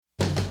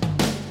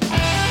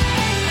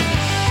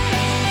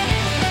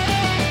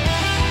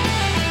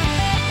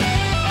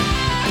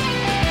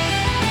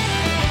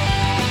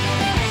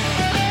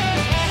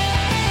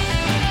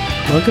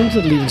Welcome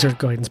to the Leaving Cert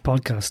Guidance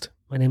podcast.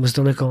 My name is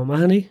Donncha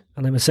O'Mahony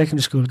and I'm a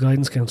secondary school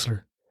guidance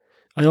counsellor.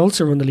 I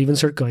also run the Leaving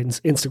Cert Guidance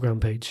Instagram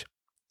page.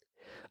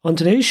 On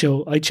today's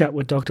show, I chat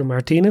with Dr.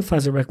 Martina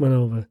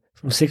Fazarekmanova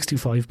from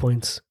 65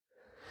 Points.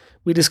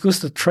 We discuss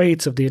the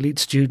traits of the elite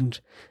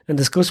student and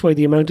discuss why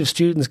the amount of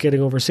students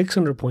getting over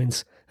 600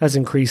 points has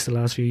increased the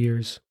last few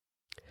years.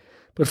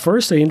 But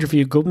first I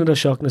interview Gubnad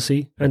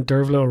O'Shaughnessy and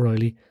Dervla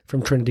O'Reilly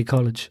from Trinity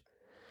College.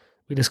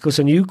 We discuss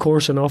a new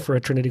course on offer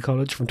at Trinity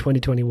College from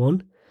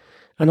 2021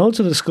 and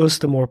also discuss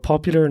the more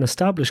popular and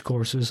established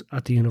courses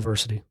at the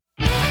university.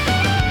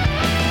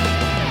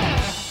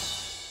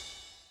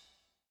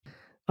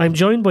 I'm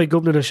joined by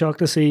Gubnad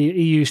O'Shaughnessy,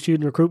 EU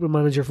Student Recruitment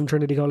Manager from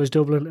Trinity College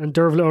Dublin, and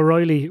Dervla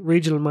O'Reilly,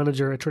 Regional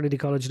Manager at Trinity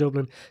College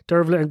Dublin.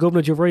 Dervla and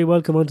Gubnad, you're very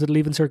welcome onto the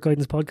Leaving Cert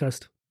Guidance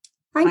podcast.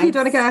 Thank you,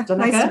 Donncha.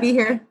 Nice to be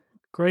here.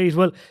 Great.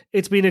 Well,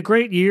 it's been a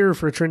great year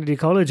for Trinity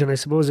College, and I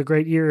suppose a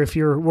great year if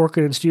you're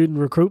working in student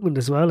recruitment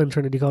as well in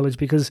Trinity College,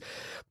 because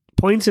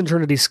points in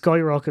Trinity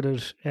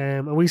skyrocketed,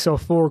 and we saw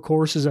 4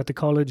 courses at the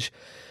college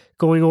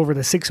going over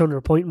the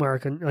 600 point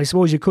mark, and I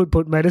suppose you could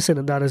put medicine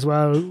in that as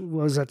well,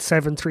 was at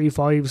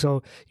 735,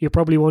 so you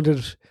probably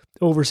wanted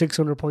over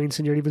 600 points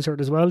in your Leaving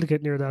Cert as well to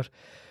get near that.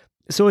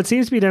 So it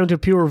seems to be down to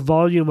pure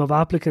volume of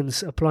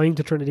applicants applying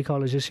to Trinity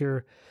College this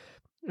year,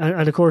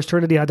 and of course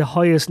Trinity had the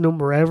highest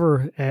number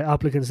ever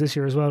applicants this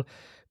year as well,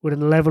 with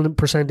an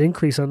 11%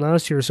 increase on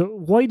last year. So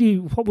what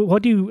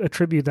do you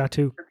attribute that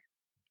to?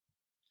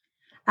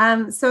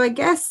 So I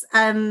guess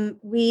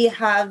we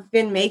have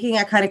been making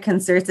a kind of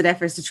concerted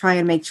efforts to try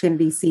and make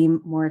Trinity seem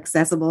more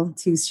accessible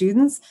to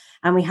students,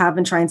 and we have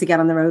been trying to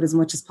get on the road as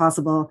much as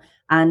possible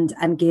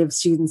and give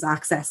students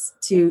access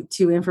to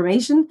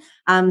information.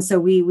 So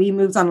we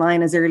moved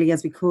online as early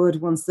as we could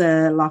once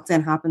the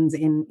lockdown happened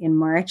in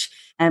March.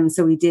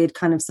 So we did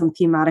kind of some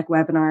thematic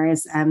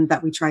webinars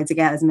that we tried to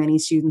get as many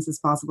students as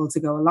possible to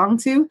go along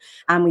to.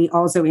 And we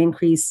also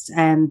increased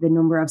the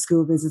number of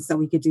school visits that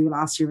we could do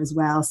last year as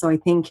well. So I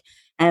think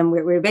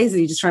we're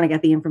basically just trying to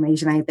get the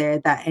information out there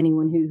that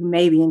anyone who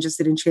may be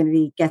interested in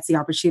Trinity gets the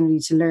opportunity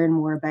to learn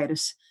more about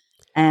it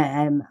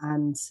and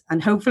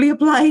hopefully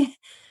apply.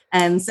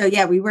 So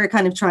yeah, we were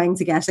kind of trying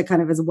to get a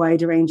kind of as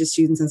wide a range of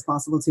students as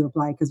possible to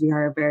apply, because we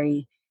are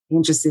very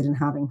interested in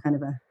having kind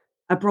of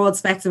a broad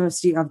spectrum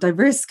of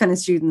diverse kind of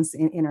students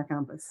in our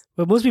campus.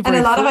 Well, it must be and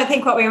a lot of, I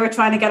think, what we were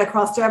trying to get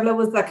across, Dervla,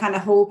 was that kind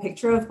of whole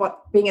picture of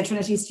what being a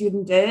Trinity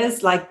student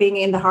is, like being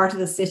in the heart of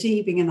the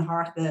city, being in the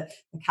heart of the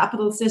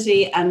capital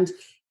city. And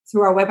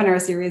through our webinar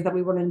series that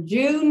we run in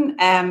June,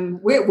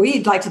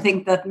 we'd like to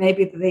think that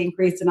maybe the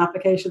increase in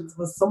applications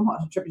was somewhat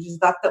attributed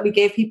to that we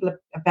gave people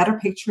a better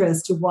picture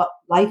as to what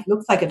life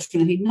looks like at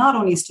Trinity, not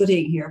only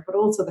studying here, but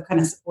also the kind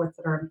of supports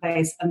that are in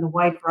place and the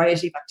wide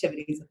variety of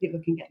activities that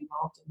people can get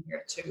involved in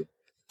here too.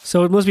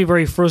 So it must be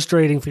very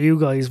frustrating for you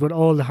guys with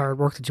all the hard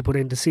work that you put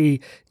in to see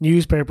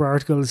newspaper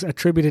articles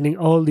attributing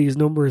all these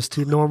numbers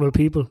to normal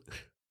people.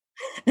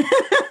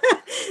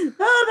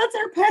 Oh, that's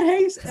our pet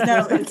hate.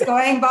 No, it's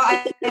going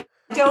by. I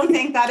don't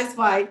think that is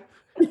why.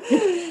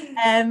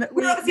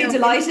 We're obviously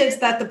delighted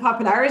that the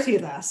popularity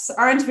of that,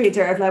 aren't we,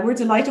 Dervla? We're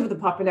delighted with the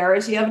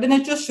popularity of it, and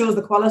it just shows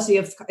the quality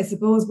of, I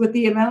suppose, with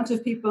the amount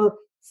of people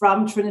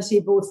from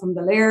Trinity, both from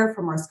the Lair,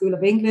 from our School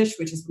of English,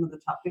 which is one of the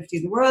top 50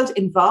 in the world,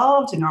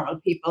 involved in normal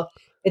people.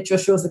 It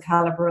just shows the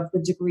calibre of the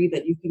degree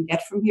that you can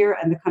get from here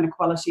and the kind of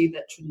quality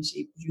that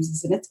Trinity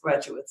produces in its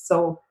graduates.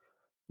 So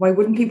why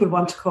wouldn't people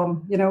want to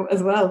come,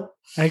 as well?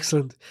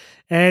 Excellent.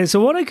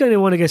 So what I kind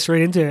of want to get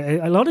straight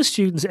into, a lot of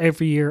students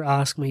every year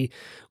ask me,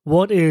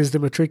 what is the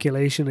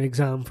matriculation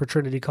exam for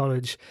Trinity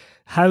College?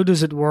 How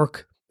does it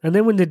work? And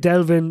then when they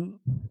delve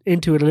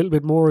into it a little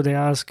bit more, they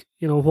ask,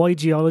 why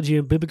geology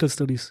and biblical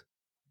studies?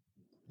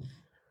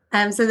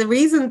 So the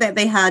reason that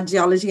they had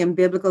geology and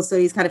biblical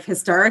studies kind of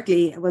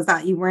historically was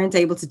that you weren't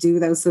able to do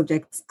those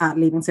subjects at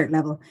Leaving Cert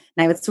level.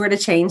 Now it's sort of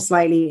changed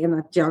slightly in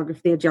that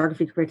the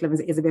geography curriculum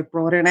is a bit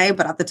broader now,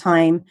 but at the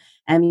time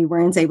you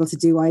weren't able to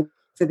do either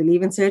for the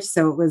Leaving Cert.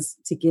 So it was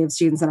to give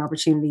students an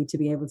opportunity to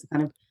be able to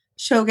kind of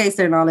showcase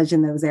their knowledge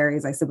in those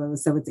areas, I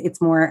suppose. So it's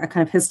more a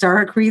kind of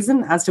historic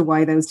reason as to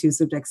why those two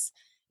subjects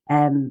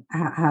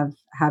have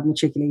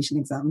matriculation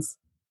exams.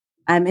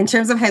 In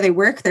terms of how they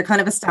work, they're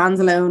kind of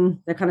standalone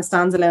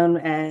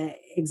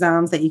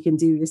exams that you can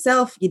do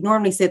yourself. You'd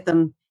normally sit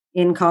them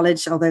in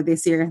college, although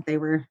this year they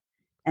were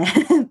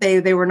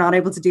they were not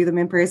able to do them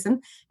in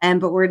person.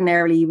 But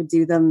ordinarily you would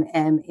do them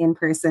in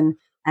person,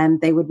 and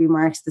they would be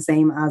marked the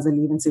same as a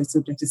Leaving Cert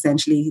subject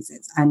essentially,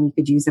 and you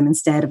could use them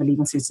instead of a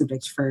Leaving Cert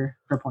subject for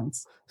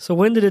points. So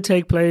when did it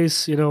take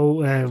place? What's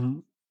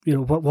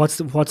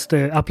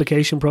the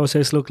application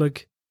process look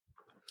like?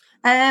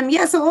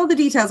 So all the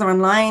details are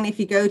online. If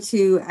you go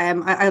to,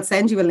 I'll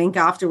send you a link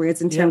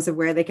afterwards in terms of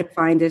where they can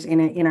find it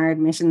in our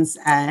admissions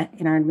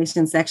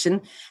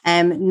section.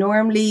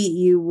 Normally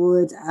you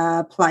would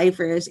apply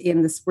for it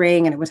in the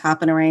spring, and it would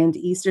happen around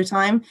Easter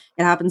time.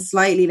 It happened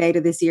slightly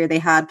later this year. They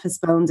had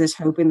postponed it,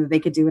 hoping that they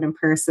could do it in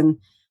person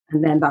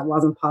And then that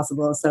wasn't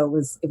possible, so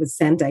it was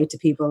sent out to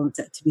people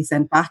to be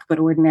sent back. But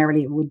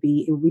ordinarily, it would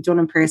be done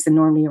in person,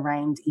 normally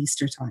around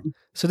Easter time.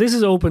 So this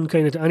is open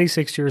kind of to any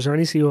sixth years or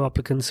any CO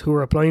applicants who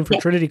are applying for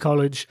Trinity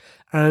College,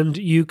 and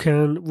you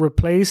can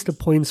replace the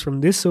points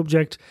from this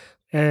subject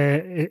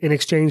in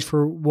exchange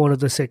for one of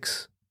the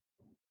 6.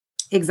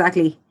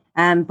 Exactly.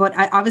 But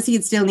obviously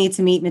you'd still need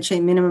to meet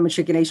minimum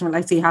matriculation.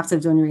 Like, so you have to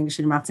have done your English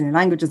and maths and your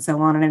language and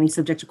so on, and any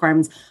subject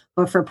requirements.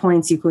 But for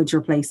points, you could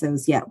replace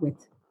those,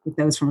 with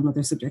those from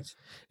another subject.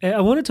 I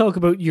want to talk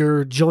about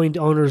your joint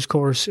honours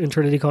course in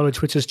Trinity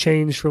College, which has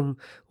changed from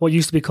what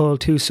used to be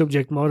called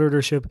 2-subject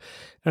moderatorship.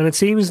 And it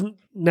seems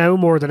now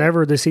more than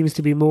ever, there seems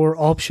to be more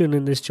option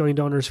in this joint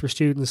honours for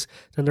students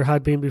than there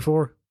had been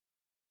before.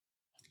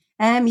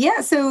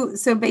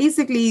 So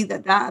basically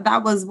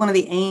that was one of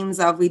the aims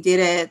of, we did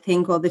a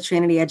thing called the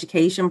Trinity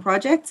Education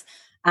Project.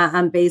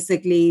 And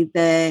basically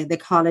the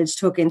college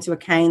took into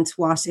account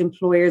what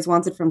employers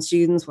wanted from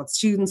students, what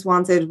students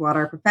wanted, what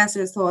our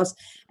professors thought,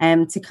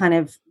 to kind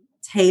of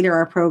tailor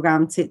our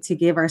program to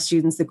give our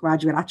students the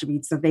graduate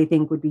attributes that they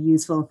think would be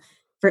useful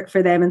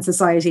for them in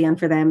society and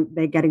for them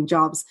they're getting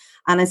jobs.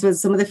 And I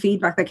suppose some of the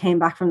feedback that came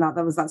back from that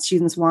was that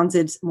students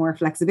wanted more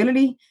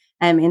flexibility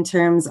in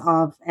terms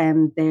of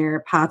their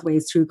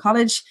pathways through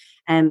college.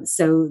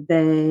 So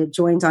the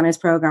joint honours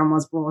program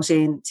was brought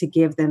in to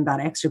give them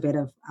that extra bit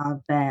of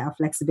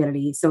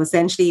flexibility. So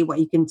essentially what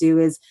you can do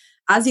is,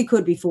 as you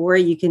could before,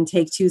 you can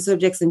take 2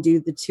 subjects and do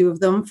the 2 of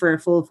them for a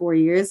full 4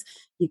 years.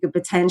 You could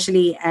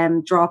potentially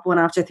drop one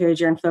after 3rd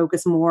year and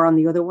focus more on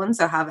the other one.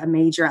 So have a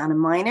major and a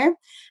minor.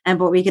 And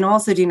what we can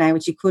also do now,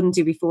 which you couldn't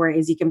do before,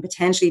 is you can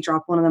potentially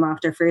drop one of them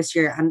after 1st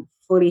year and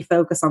fully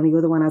focus on the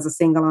other one as a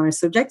single honours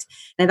subject.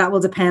 Now that will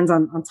depend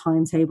on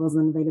timetables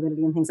and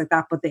availability and things like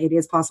that, but it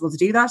is possible to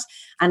do that.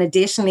 And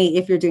additionally,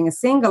 if you're doing a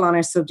single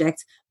honours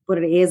subject, but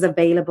it is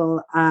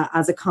available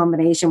as a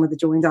combination with a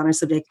joint honours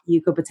subject,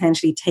 you could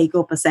potentially take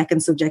up a second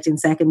subject in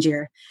 2nd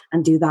year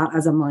and do that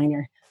as a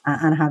minor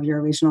and have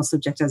your original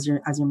subject as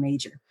your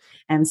major.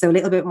 So a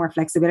little bit more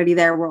flexibility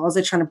there. We're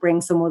also trying to bring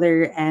some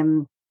other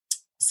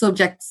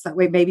subjects that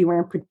maybe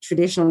weren't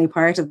traditionally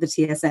part of the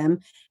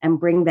TSM and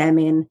bring them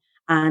in.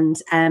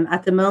 And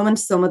at the moment,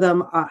 some of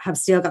them have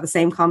still got the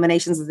same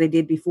combinations as they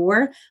did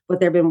before, but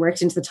they've been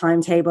worked into the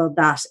timetable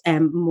that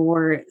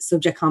more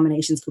subject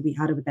combinations could be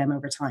added with them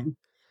over time.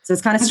 So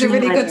it's kind of a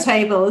really good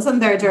table, isn't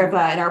there,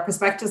 Derva, in our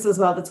prospectus as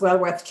well, that's well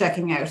worth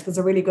checking out. There's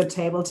a really good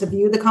table to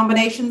view the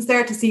combinations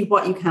there to see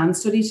what you can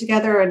study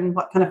together and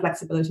what kind of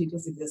flexibility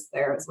does exist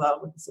there as well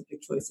with the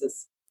subject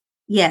choices.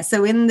 Yeah,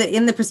 so in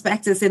the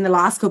prospectus in the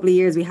last couple of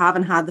years, we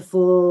haven't had the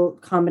full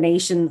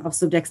combination of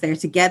subjects there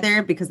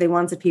together because they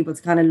wanted people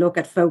to kind of look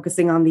at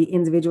focusing on the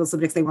individual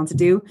subjects they want to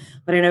do.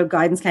 But I know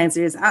guidance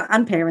counsellors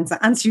and parents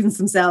and students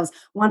themselves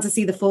want to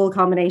see the full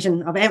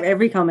combination of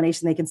every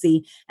combination they can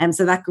see. And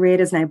so that grid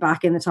is now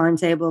back in the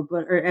timetable,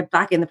 or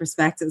back in the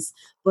prospectus.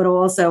 But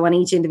also on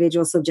each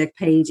individual subject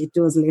page, it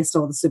does list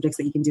all the subjects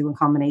that you can do in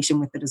combination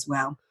with it as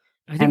well.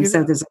 I think it's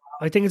on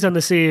the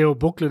CAO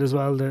booklet as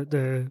well,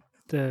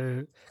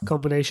 the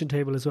combination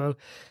table as well.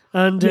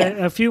 And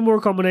a few more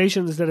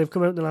combinations that have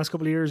come out in the last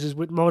couple of years is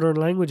with modern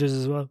languages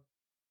as well.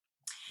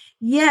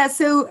 Yeah,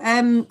 so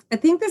I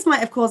think this might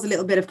have caused a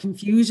little bit of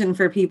confusion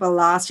for people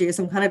last year,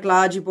 so I'm kind of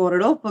glad you brought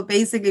it up. But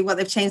basically what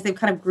they've changed, they've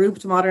kind of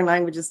grouped modern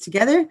languages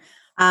together,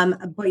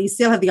 but you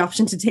still have the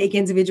option to take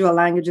individual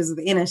languages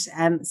within it.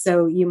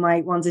 So you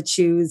might want to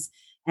choose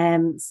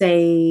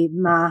say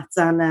maths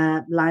and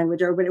a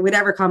language or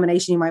whatever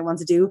combination you might want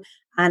to do.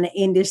 And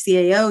in the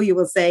CAO, you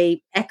will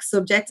say X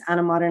subject and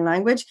a modern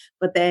language,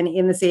 but then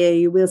in the CAO,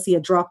 you will see a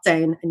drop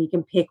down and you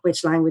can pick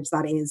which language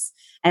that is.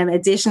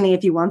 Additionally,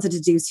 if you wanted to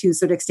do 2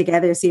 subjects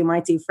together, so you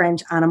might do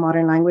French and a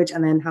modern language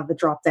and then have the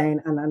drop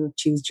down and then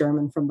choose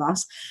German from that.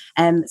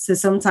 So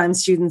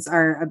sometimes students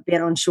are a bit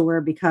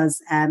unsure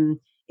because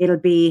it'll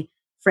be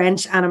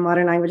French and a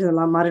modern language, and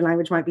a modern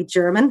language might be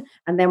German.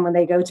 And then when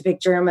they go to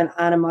pick German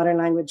and a modern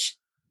language,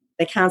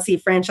 they can't see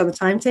French on the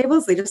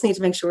timetables. They just need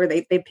to make sure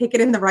they pick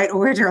it in the right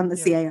order on the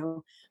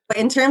CAO. But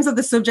in terms of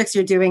the subjects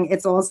you're doing,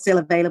 it's all still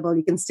available.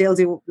 You can still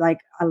do like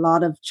a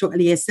lot of,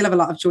 you still have a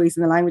lot of choice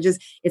in the languages.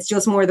 It's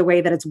just more the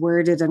way that it's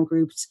worded and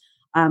grouped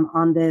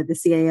on the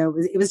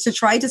CAO. It was to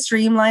try to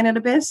streamline it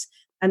a bit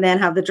and then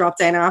have the drop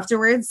down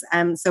afterwards.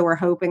 So we're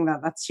hoping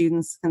that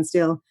students can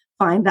still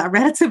find that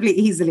relatively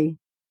easily.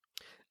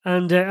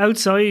 And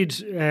outside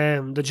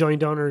the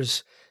joint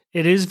honours,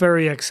 it is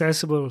very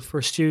accessible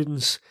for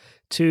students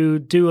to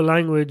do a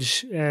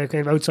language kind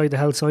of outside the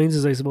health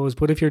sciences, I suppose.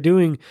 But if you're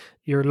doing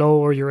your law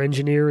or your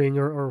engineering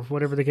or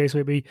whatever the case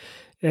may be,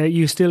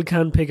 you still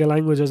can pick a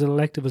language as an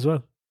elective as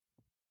well.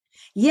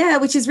 Yeah,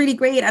 which is really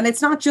great. And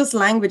it's not just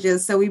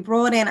languages. So we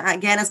brought in,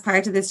 again, as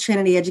part of this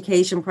Trinity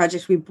Education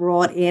Project, we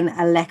brought in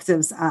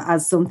electives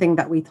as something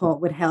that we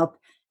thought would help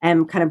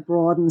kind of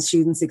broaden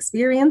students'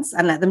 experience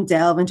and let them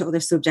delve into other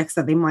subjects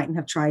that they mightn't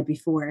have tried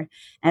before.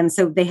 And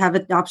so they have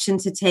an option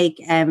to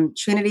take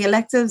Trinity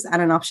electives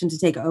and an option to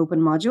take open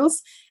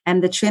modules.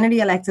 And the Trinity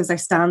electives are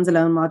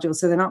standalone modules,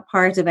 so they're not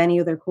part of any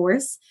other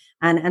course.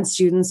 And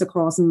students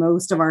across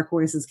most of our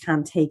courses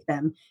can take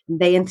them.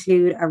 They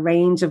include a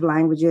range of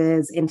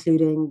languages,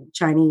 including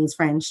Chinese,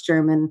 French,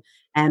 German,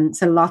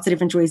 so lots of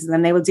different choices.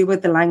 And they will do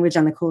with the language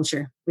and the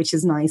culture, which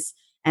is nice.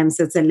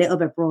 So it's a little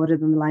bit broader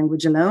than the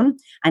language alone,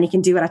 and you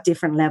can do it at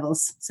different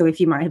levels. So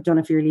if you might have done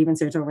it for your Leaving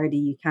Cert already,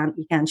 you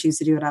can choose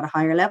to do it at a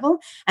higher level.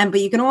 But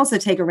you can also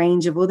take a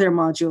range of other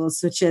modules,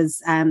 such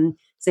as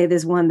say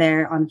there's one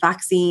there on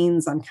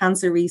vaccines, on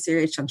cancer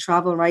research, on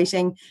travel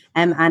writing,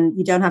 and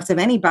you don't have to have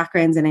any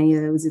backgrounds in any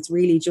of those. It's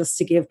really just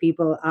to give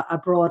people a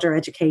broader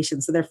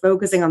education. So they're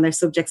focusing on their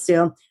subject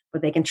still,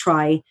 but they can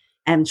try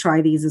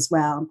these as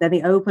well. Then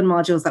the open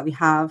modules that we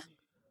have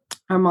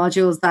are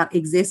modules that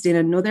exist in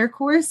another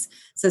course.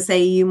 So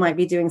say you might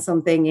be doing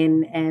something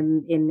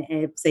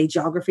in say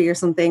geography or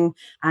something,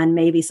 and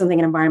maybe something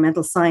in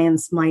environmental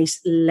science might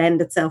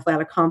lend itself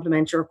well or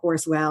complement your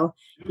course well.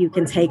 You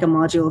can take a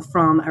module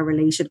from a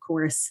related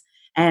course,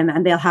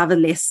 and they'll have a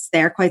list.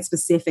 They're quite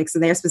specific. So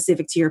they're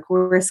specific to your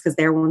course because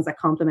they're ones that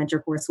complement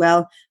your course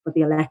well, but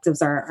the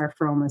electives are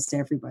for almost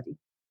everybody.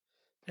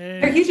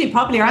 They're hugely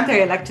popular, aren't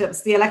they,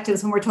 electives? The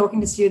electives, when we're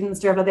talking to students,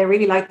 Dervla, they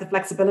really like the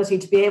flexibility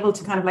to be able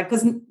to kind of like,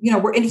 because,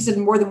 we're interested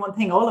in more than one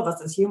thing. All of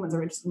us as humans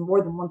are interested in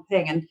more than one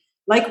thing. And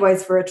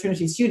likewise for a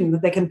Trinity student,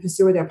 that they can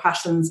pursue their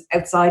passions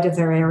outside of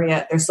their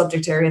area, their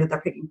subject area that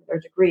they're picking for their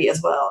degree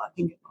as well. I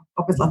think it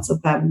offers lots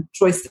of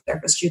choice there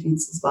for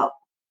students as well.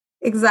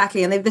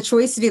 Exactly. And they have the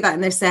choice to do that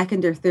in their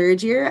second or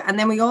third year. And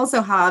then we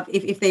also have,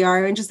 if they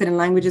are interested in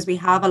languages, we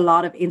have a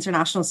lot of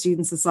international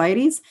student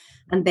societies,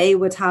 and they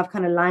would have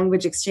kind of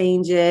language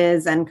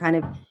exchanges and kind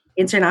of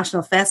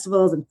international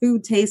festivals and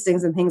food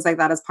tastings and things like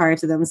that as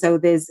part of them. So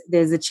there's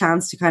a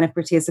chance to kind of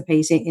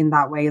participate in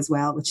that way as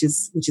well, which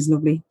is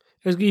lovely.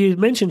 You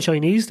mentioned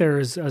Chinese there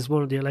as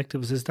one of the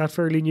electives. Is that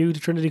fairly new to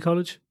Trinity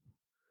College?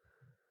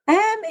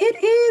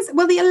 It is.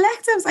 Well, the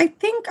electives, I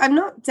think, I'm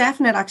not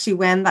definite actually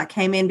when that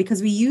came in, because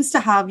we used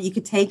to have, you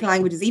could take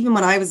languages, even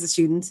when I was a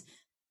student,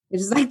 which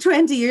is like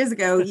 20 years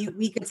ago,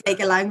 we could take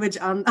a language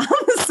on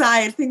the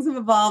side. Things have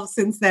evolved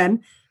since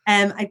then.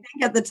 I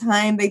think at the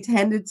time they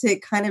tended to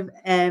kind of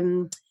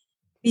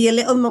be a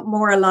little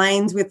more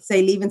aligned with,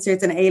 say, Leaving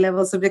Cert and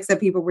A-level subjects that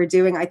people were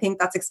doing. I think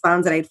that's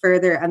expanded out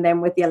further. And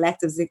then with the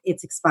electives,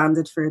 it's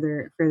expanded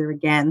further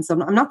again. So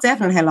I'm not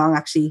definite how long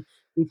actually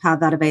we've had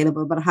that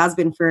available, but it has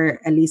been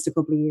for at least a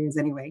couple of years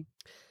anyway.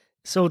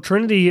 So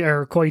Trinity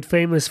are quite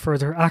famous for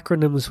their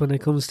acronyms when it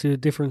comes to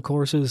different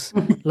courses,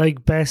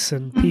 like BESS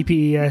and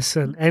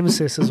PPES and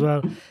MSIS as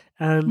well.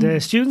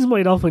 And students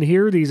might often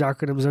hear these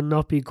acronyms and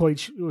not be quite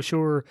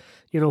sure,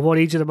 what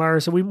each of them are.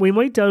 So we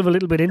might delve a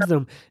little bit into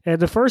them.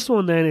 The first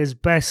one then is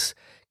BESS.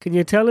 Can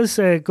you tell us,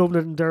 Governor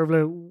and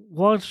Dervla,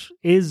 what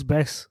is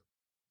BESS?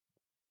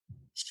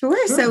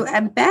 Sure. So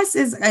BESS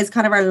is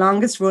kind of our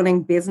longest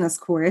running business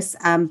course,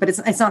 but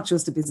it's not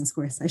just a business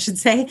course, I should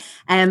say,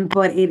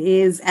 but it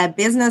is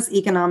business,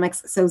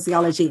 economics,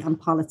 sociology and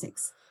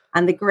politics.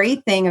 And the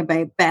great thing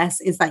about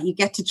BESS is that you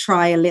get to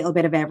try a little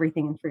bit of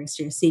everything in first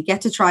year. So you get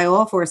to try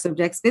all 4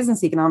 subjects: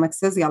 business, economics,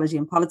 sociology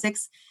and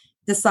politics.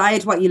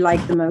 Decide what you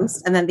like the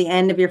most, and then at the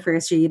end of your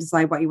first year you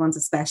decide what you want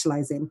to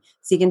specialize in.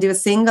 So you can do a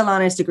single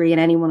honours degree in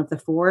any one of the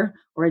 4,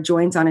 or a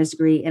joint honours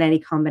degree in any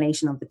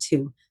combination of the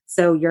 2.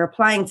 So you're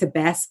applying to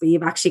BESS, but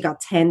you've actually got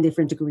 10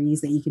 different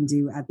degrees that you can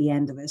do at the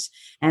end of it.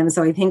 And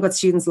so I think what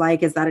students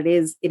like is that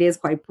it is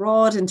quite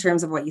broad in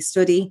terms of what you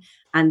study.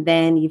 And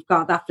then you've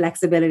got that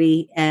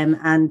flexibility,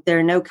 and there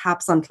are no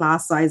caps on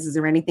class sizes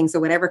or anything. So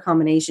whatever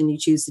combination you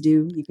choose to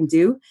do, you can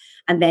do.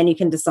 And then you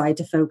can decide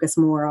to focus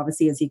more,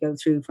 obviously, as you go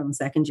through from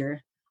second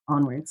year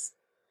onwards.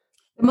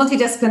 The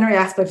multidisciplinary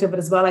aspect of it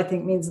as well, I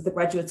think, means that the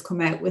graduates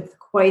come out with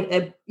quite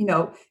a,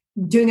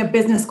 doing a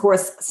business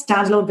course,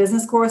 standalone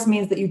business course,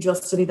 means that you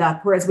just study that.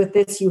 Whereas with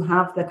this, you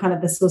have the kind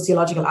of the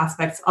sociological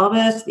aspects of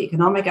it, the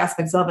economic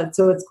aspects of it.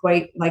 So it's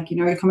quite like,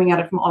 you're coming at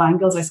it from all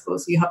angles, I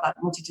suppose. So you have that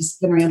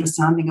multidisciplinary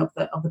understanding of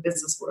the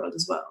business world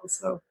as well.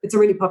 So it's a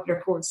really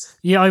popular course.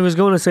 Yeah, I was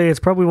going to say it's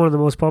probably one of the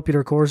most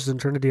popular courses in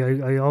Trinity.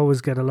 I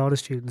always get a lot of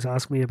students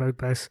ask me about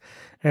BESS.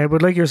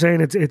 But like you're saying,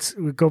 it's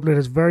GovNet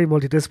is very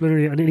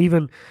multidisciplinary, and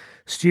even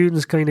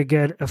students kind of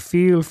get a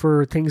feel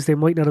for things they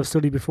might not have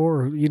studied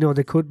before.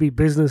 They could be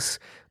business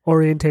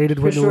orientated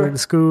when they were in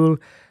school,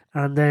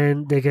 and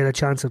then they get a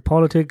chance at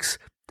politics,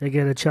 they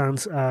get a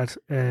chance at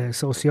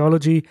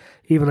sociology.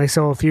 Even I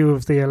saw a few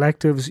of the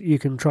electives. You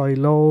can try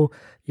law,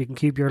 you can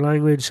keep your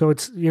language. So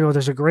it's,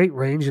 there's a great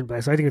range in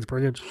BESS. I think it's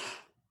brilliant.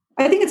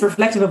 I think it's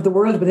reflective of the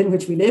world within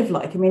which we live.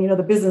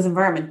 The business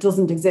environment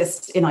doesn't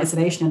exist in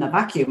isolation, in a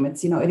vacuum.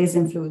 It's, it is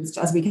influenced,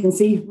 as we can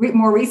see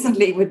more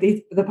recently with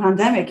the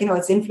pandemic,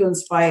 it's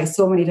influenced by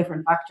so many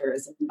different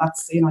factors. And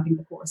that's, I think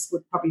the course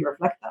would probably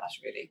reflect that,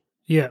 really.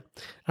 Yeah.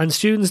 And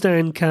students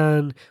then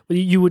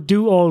you would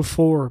do all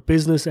 4,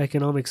 business,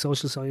 economics,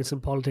 social science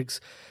and politics,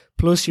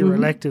 plus your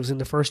electives in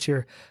the first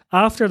year.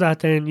 After that,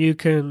 then you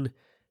can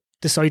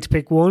decide to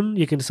pick one,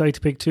 you can decide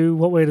to pick two.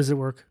 What way does it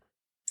work?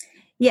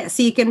 Yeah,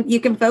 so you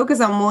can focus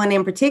on one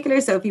in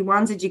particular. So if you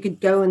wanted, you could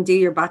go and do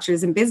your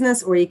bachelor's in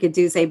business, or you could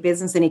do, say,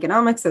 business and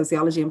economics,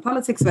 sociology and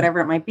politics, whatever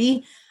it might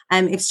be.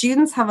 If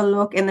students have a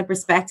look in the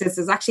prospectus,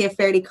 there's actually a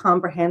fairly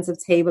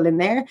comprehensive table in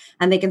there,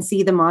 and they can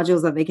see the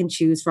modules that they can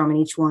choose from in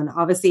each one.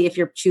 Obviously, if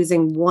you're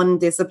choosing one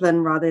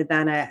discipline rather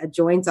than a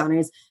joint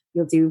honours,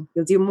 you'll do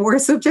more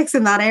subjects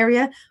in that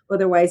area.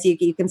 Otherwise,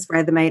 you can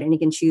spread them out and you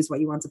can choose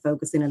what you want to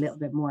focus in a little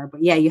bit more.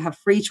 But yeah, you have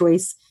free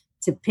choice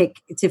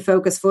to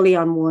focus fully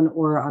on one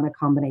or on a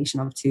combination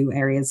of two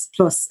areas,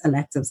 plus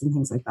electives and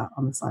things like that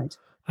on the side.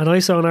 And I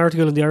saw an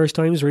article in the Irish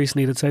Times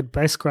recently that said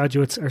best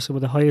graduates are some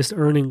of the highest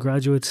earning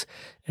graduates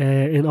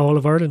in all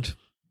of Ireland.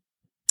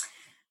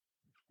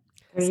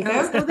 There you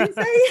go. So they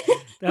say.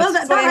 Well,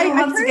 I've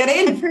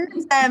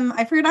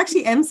heard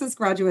actually EMSIS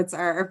graduates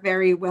are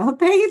very well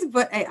paid,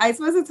 but I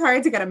suppose it's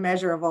hard to get a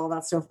measure of all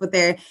that stuff. But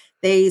they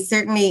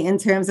certainly, in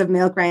terms of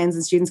milk rounds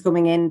and students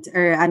coming in,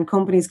 and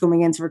companies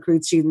coming in to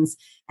recruit students,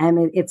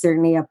 it's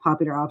certainly a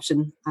popular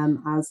option,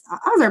 as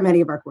are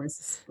many of our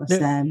courses. But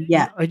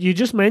yeah, you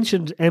just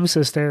mentioned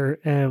EMSIS there,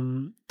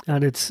 and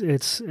it's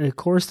a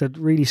course that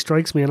really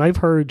strikes me, and I've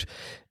heard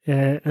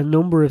a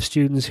number of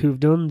students who've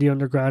done the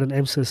undergrad in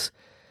EMSIS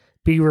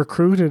be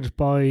recruited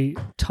by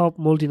top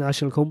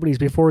multinational companies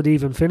before they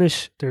even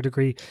finish their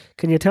degree.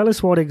 Can you tell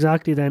us what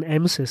exactly then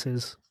EMSIS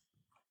is?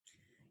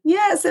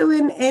 Yeah, so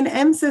in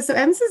EMSIS,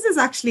 EMSIS is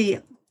actually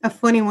a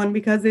funny one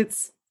because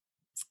it's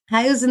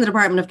housed in the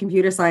Department of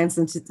Computer Science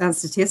and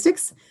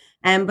Statistics.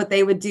 But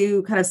they would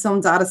do kind of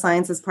some data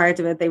science as part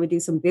of it. They would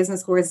do some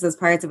business courses as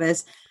part of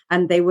it.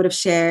 And they would have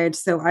shared.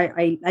 So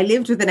I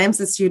lived with an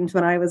EMSIS student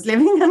when I was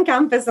living on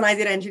campus and I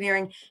did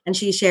engineering, and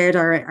she shared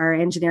our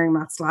engineering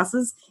maths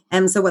classes.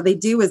 And so what they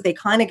do is they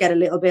kind of get a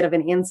little bit of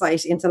an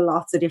insight into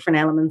lots of different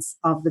elements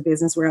of the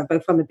business world,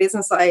 both from the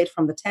business side,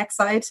 from the tech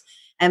side.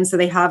 And so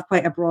they have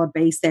quite a broad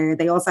base there.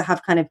 They also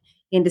have kind of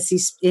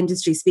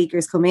industry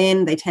speakers come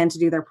in. They tend to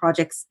do their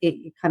projects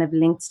kind of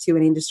linked to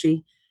an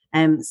industry.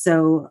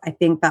 So I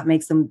think that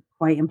makes them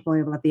quite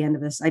employable at the end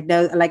of it. I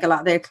know like a lot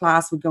of their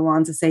class would go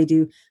on to say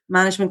do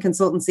management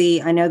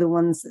consultancy. I know the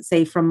ones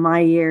say from my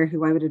year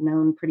who I would have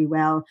known pretty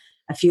well,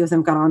 a few of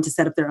them got on to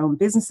set up their own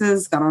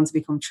businesses, got on to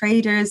become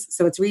traders.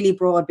 So it's really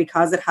broad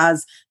because it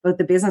has both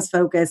the business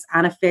focus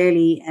and a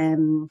fairly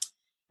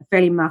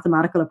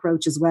mathematical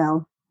approach as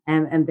well.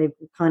 And they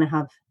kind of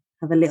have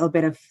a little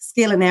bit of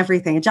skill in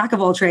everything, a jack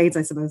of all trades,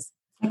 I suppose.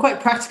 And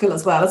quite practical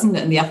as well, isn't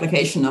it? In the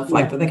application of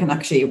that they can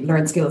actually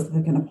learn skills that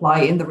they can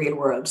apply in the real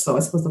world. So I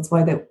suppose that's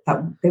why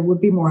they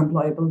would be more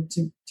employable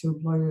to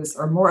employers,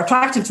 or more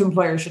attractive to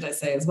employers, should I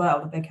say, as well,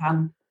 that they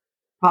can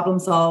problem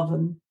solve,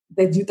 and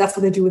that's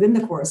what they do within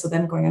the course. So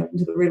then going out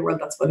into the real world,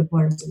 that's what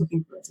employers are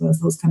looking for as well, as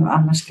those kind of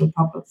analytical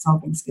problem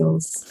solving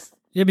skills.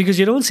 Yeah, because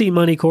you don't see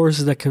many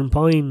courses that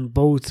combine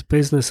both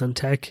business and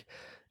tech,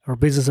 or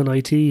business and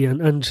IT,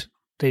 and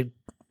they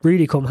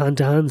really come hand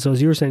to hand. So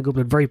as you were saying,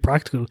 Gubna, very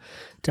practical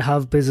to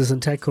have business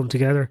and tech come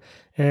together.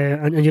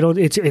 And you know,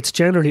 it's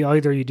generally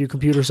either you do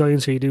computer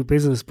science or you do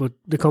business, but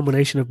the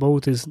combination of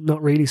both is not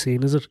really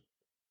seen, is it?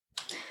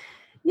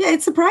 Yeah,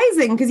 it's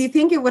surprising because you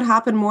think it would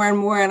happen more and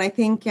more. And I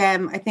think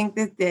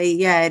that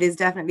it is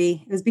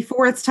definitely, it was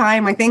before its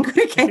time, I think, when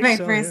it came out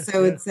first. Yeah,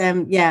 so it's,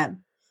 And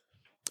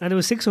it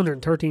was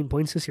 613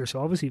 points this year. So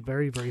obviously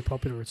very, very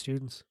popular with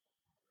students.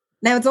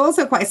 Now it's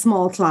also quite a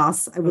small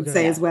class, I would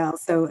say as well.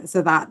 So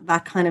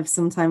that kind of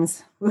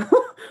sometimes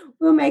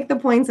will make the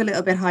points a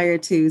little bit higher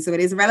too. So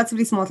it is a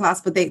relatively small class,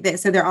 but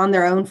they're on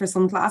their own for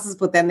some classes,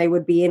 but then they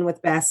would be in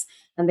with BESS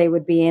and they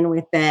would be in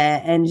with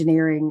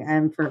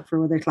engineering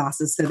for other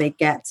classes. So they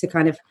get to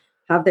kind of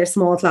have their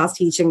small class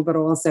teaching, but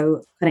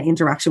also kind of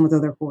interaction with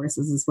other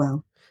courses as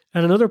well.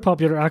 And another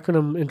popular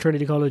acronym in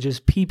Trinity College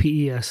is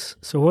PPES.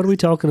 So what are we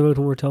talking about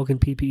when we're talking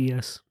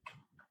PPES?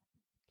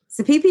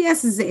 So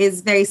PPS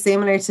is very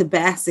similar to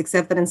BESS,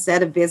 except that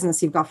instead of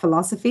business, you've got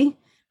philosophy,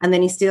 and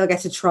then you still get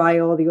to try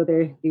all the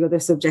other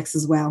subjects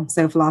as well.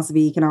 So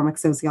philosophy,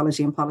 economics,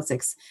 sociology, and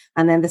politics.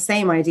 And then the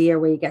same idea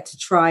where you get to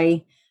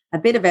try a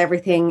bit of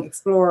everything,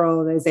 explore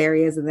all those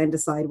areas, and then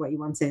decide what you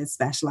want to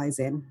specialize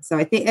in. So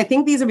I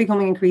think these are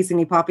becoming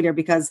increasingly popular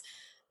because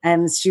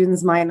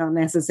students might not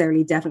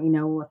necessarily definitely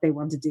know what they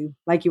want to do.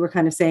 Like you were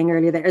kind of saying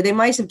earlier there, or they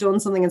might have done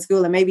something in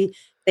school and maybe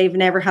they've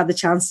never had the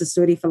chance to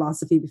study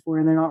philosophy before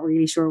and they're not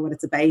really sure what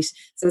it's about.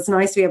 So it's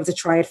nice to be able to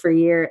try it for a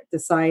year,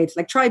 decide,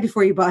 like try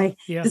before you buy,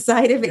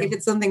 decide if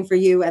it's something for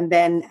you, and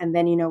then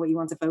you know what you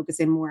want to focus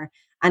in more.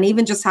 And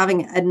even just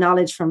having a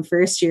knowledge from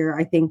first year,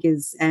 I think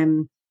is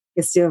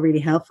still really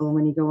helpful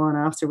when you go on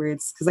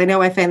afterwards. Because I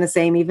know I found the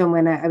same even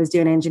when I was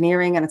doing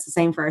engineering, and it's the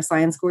same for our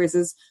science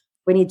courses.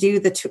 When you do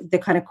the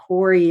kind of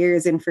core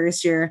years in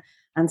first year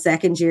and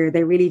second year,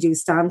 they really do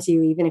stand to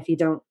you, even if you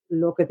don't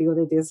look at the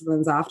other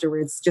disciplines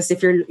afterwards. Just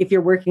if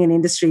you're working in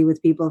industry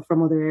with people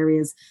from other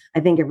areas,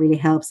 I think it really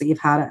helps that you've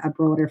had a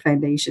broader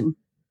foundation.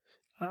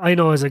 I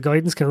know as a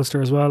guidance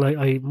counsellor as well,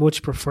 I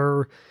much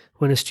prefer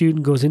when a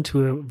student goes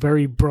into a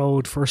very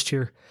broad first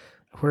year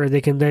where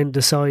they can then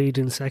decide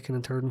in second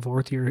and third and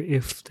fourth year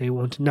if they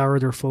want to narrow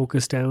their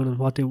focus down and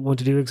what they want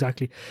to do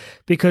exactly,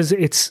 because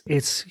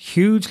it's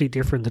hugely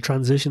different, the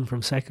transition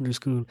from secondary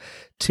school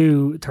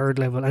to third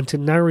level, and to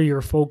narrow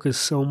your focus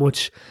so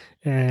much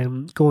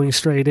going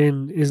straight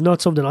in is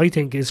not something I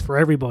think is for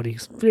everybody.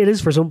 It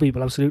is for some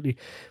people, absolutely,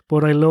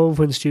 but I love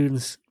when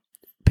students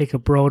pick a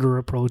broader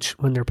approach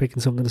when they're picking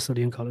something to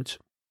study in college.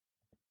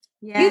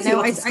 Yeah, gives you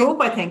lots of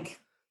scope, I think,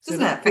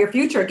 doesn't it, for your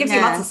future? It gives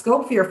you lots of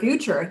scope for your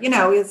future. You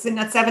know, it's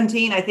at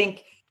 17, I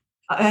think.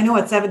 I know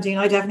at 17,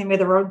 I definitely made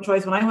the wrong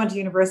choice when I went to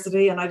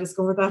university, and I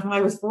discovered that when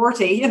I was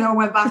 40, you know,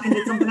 went back and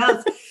did something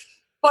else.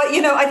 But,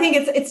 you know, I think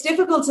it's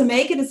difficult to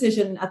make a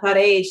decision at that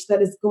age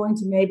that is going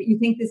to, maybe you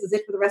think this is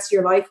it for the rest of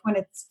your life, when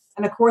it's,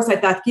 and a course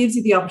like that gives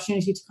you the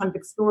opportunity to kind of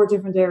explore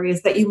different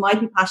areas that you might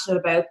be passionate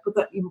about, but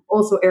that you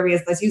also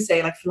areas, as you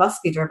say, like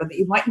philosophy driven, that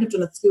you mightn't have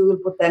done at school,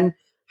 but then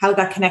how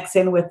that connects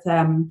in with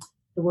the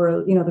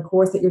world, you know, the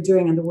course that you're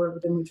doing and the world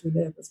within which we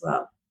live as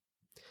well.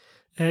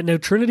 Now,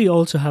 Trinity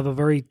also have a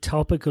very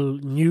topical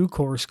new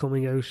course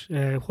coming out.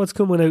 What's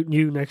coming out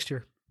new next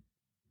year?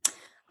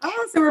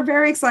 Oh, so we're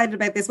very excited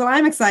about this. Well,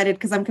 I'm excited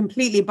because I'm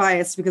completely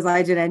biased because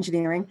I did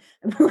engineering.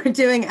 We're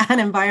doing an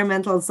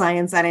environmental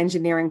science and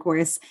engineering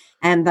course,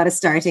 and that is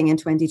starting in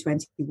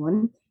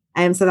 2021.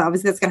 So that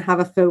obviously that's going to have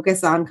a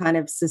focus on kind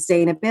of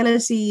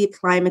sustainability,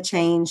 climate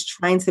change,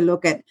 trying to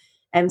look at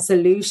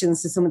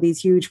solutions to some of these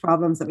huge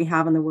problems that we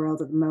have in the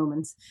world at the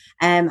moment.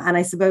 And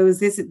I suppose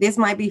this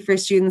might be for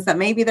students that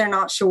maybe they're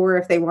not sure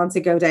if they want to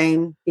go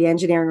down the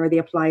engineering or the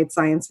applied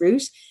science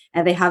route,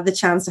 and they have the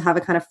chance to have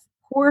a kind of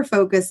core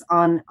focus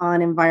on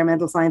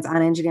environmental science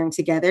and engineering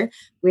together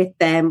with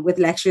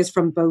lectures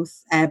from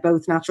both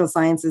natural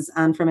sciences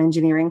and from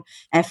engineering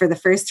for the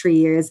first 3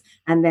 years,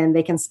 and then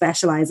they can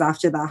specialize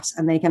after that,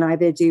 and they can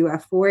either do a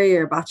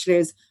 4-year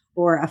bachelor's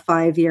or a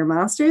 5-year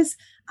master's,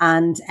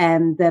 and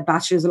the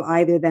bachelor's will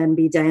either then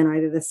be down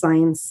either the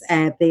science,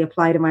 the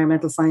applied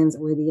environmental science,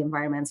 or the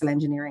environmental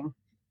engineering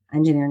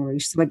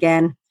route. So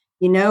again,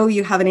 you know,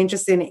 you have an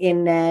interest in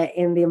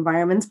the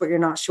environment, but you're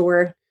not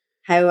sure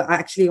how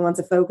actually you want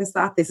to focus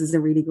that. This is a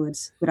really good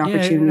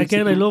opportunity.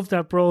 Again, I love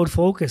that broad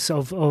focus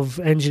of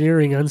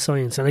engineering and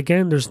science. And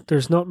again,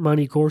 there's not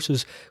many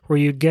courses where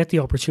you get the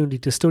opportunity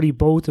to study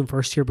both in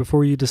first year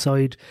before you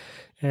decide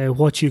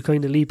what you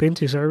kind of leap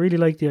into. So I really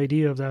like the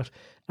idea of that.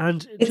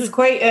 And it's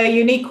quite a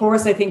unique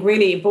course, I think,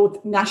 really,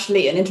 both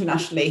nationally and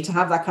internationally, to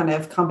have that kind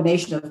of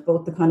combination of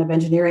both the kind of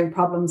engineering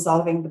problem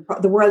solving,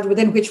 the world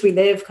within which we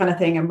live kind of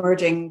thing,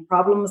 emerging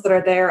problems that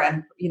are there,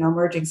 and, you know,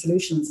 emerging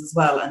solutions as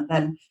well, and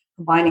then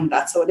combining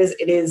that. So it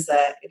is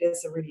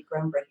a really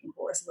groundbreaking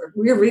course.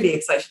 We're really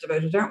excited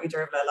about it, aren't we,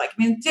 Dervla? Like,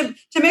 I mean,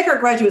 to make our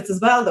graduates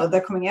as well, though,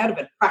 they're coming out of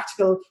it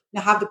practical,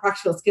 have the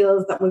practical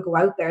skills that will go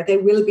out there. They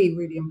will be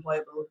really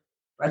employable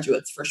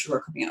graduates for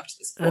sure coming out to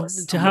this course.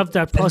 And to have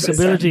that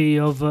possibility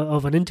of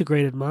an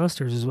integrated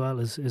master's as well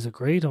is a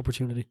great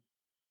opportunity.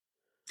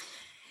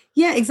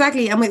 Yeah,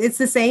 exactly. And it's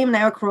the same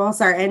now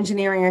across our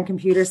engineering and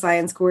computer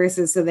science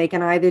courses. So they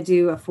can either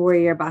do a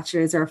 4-year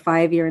bachelor's or a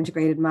 5-year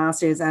integrated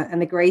master's.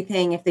 And the great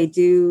thing, if they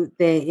do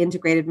the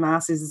integrated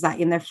master's, is that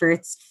in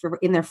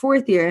their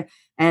fourth year,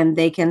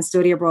 they can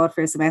study abroad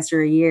for a semester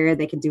or a year.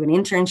 They can do an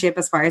internship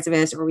as part of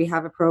it, or we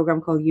have a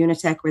program called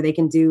Unitech where they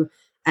can do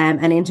an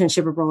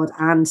internship abroad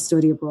and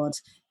study abroad.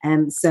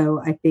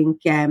 So I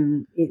think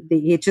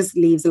it just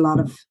leaves a lot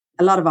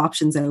of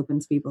options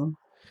open to people.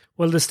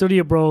 Well, the study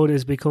abroad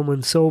is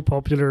becoming so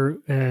popular.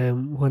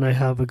 When I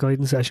have a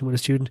guidance session with a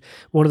student,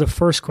 one of the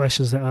first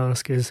questions they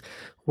ask is,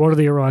 what are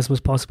the Erasmus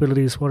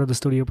possibilities? What are the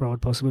study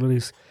abroad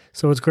possibilities?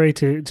 So it's great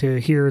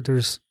to hear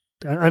there's,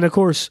 and of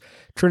course,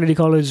 Trinity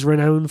College is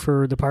renowned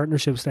for the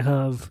partnerships they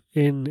have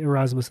in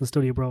Erasmus and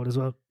study abroad as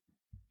well.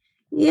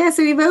 Yeah,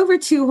 so we have over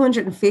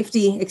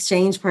 250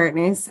 exchange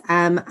partners,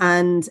 and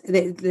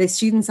the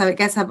students, I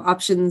guess, have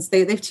options. They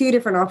have 2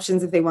 different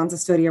options if they want to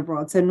study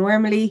abroad. So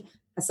normally,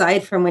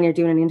 aside from when you're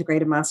doing an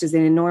integrated master's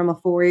in a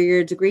normal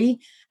 4-year degree,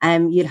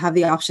 you'd have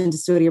the option to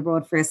study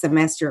abroad for a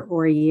semester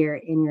or a year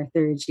in your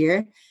 3rd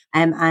year.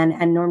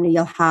 And normally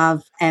you'll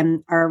have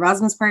our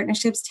Erasmus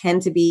partnerships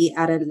tend to be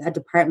at a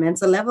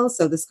departmental level.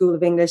 So the School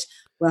of English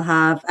will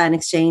have an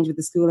exchange with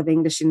the School of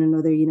English in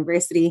another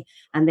university,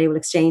 and they will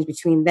exchange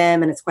between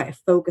them, and it's quite a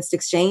focused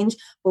exchange.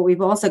 But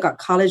we've also got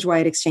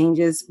college-wide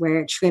exchanges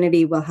where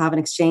Trinity will have an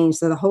exchange.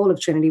 So the whole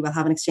of Trinity will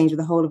have an exchange with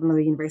the whole of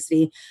another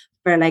university.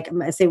 For, like,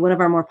 say, one of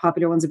our more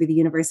popular ones would be the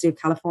University of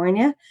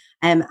California,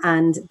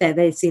 and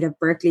they see it at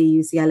Berkeley,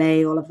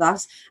 UCLA, all of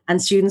that. And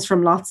students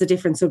from lots of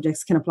different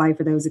subjects can apply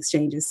for those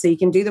exchanges. So you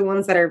can do the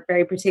ones that are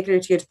very particular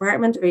to your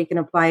department, or you can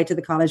apply to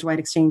the college-wide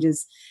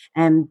exchanges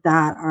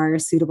that are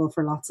suitable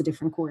for lots of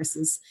different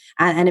courses.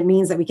 And it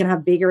means that we can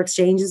have bigger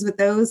exchanges with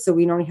those. So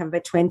we normally have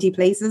about 20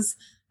 places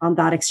on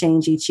that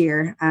exchange each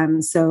year.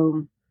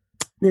 So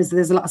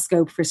there's a lot of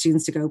scope for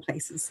students to go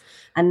places.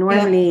 And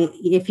normally,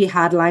 if you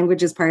had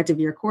language as part of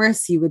your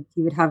course, you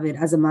would have it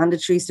as a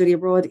mandatory study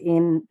abroad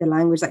in the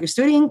language that you're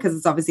studying, because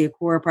it's obviously a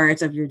core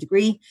part of your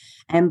degree.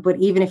 But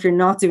even if you're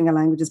not doing a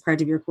language as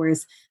part of your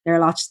course, there are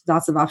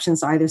lots of options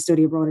to either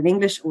study abroad in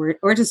English or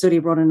to study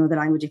abroad in another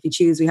language if you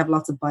choose. We have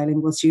lots of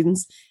bilingual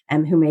students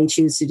who may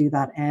choose to do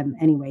that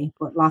anyway,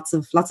 but lots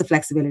of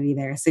flexibility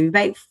there. So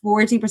about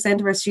 40%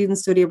 of our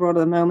students study abroad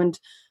at the moment.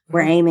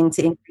 We're aiming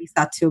to increase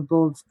that to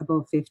above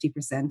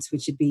 50%,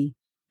 which would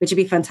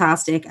be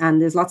fantastic.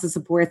 And there's lots of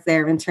support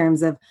there in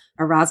terms of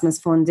Erasmus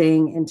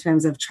funding, in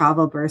terms of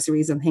travel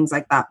bursaries and things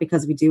like that,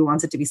 because we do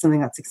want it to be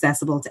something that's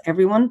accessible to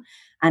everyone.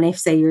 And if,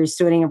 say, you're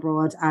studying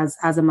abroad as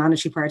a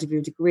mandatory part of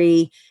your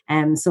degree,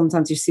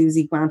 sometimes your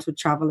SUSI grant would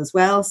travel as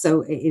well.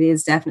 So it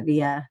is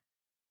definitely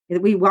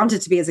we want it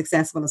to be as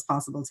accessible as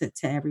possible to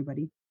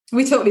everybody.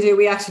 We totally do.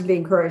 We actively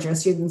encourage our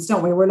students,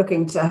 don't we? We're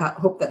looking to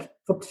hope that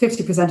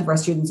 50% of our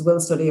students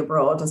will study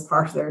abroad as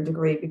part of their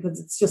degree, because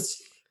it's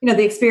just,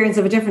 the experience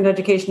of a different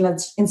educational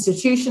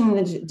institution,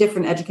 a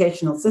different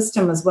educational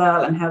system as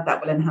well, and how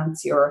that will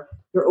enhance your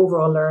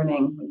overall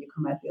learning when you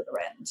come out the other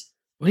end.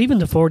 Well, even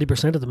the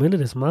 40% at the minute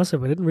is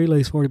massive. I didn't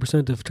realise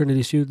 40% of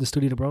Trinity students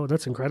studied abroad.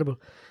 That's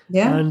incredible.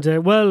 Yeah. And,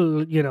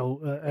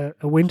 a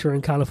winter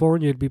in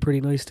California would be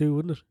pretty nice too,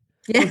 wouldn't it?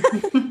 Yeah.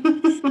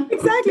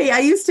 Exactly. I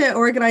used to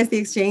organize the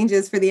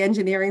exchanges for the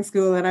engineering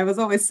school, and I was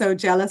always so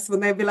jealous when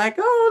they'd be like,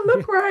 "Oh,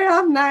 look where I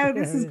am now.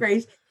 This is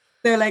great."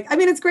 They're like, I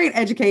mean, it's great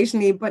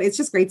educationally, but it's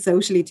just great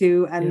socially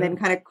too, and then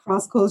kind of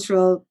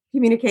cross-cultural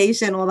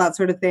communication, all that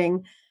sort of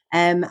thing.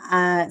 So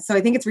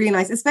I think it's really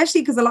nice,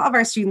 especially because a lot of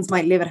our students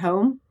might live at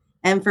home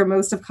and for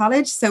most of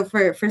college. So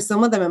for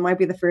some of them, it might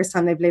be the first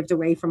time they've lived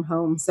away from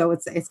home. So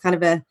it's kind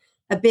of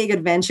a big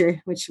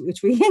adventure, which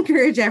we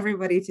encourage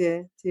everybody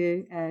to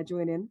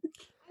join in.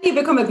 You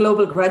become a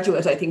global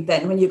graduate, I think,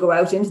 then when you go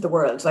out into the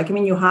world. Like, I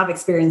mean, you have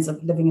experience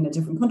of living in a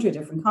different country, a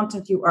different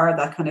continent. You are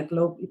that kind of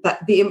global,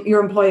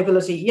 your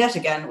employability yet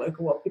again will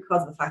go up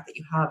because of the fact that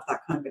you have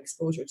that kind of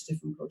exposure to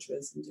different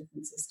cultures and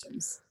different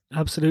systems.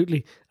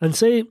 Absolutely. And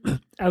say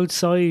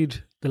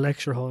outside the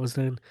lecture halls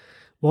then,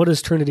 what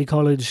has Trinity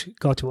College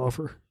got to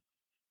offer?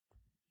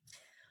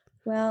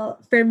 Well,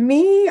 for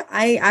me,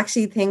 I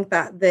actually think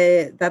that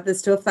the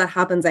stuff that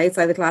happens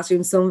outside the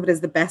classroom, some of it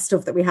is the best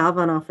stuff that we have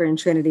on offer in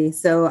Trinity.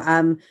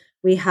 So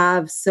we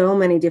have so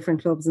many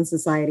different clubs and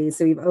societies.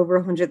 So we have over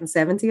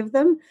 170 of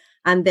them,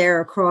 and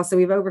they're across. So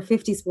we have over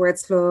 50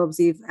 sports clubs.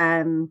 We've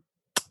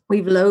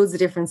loads of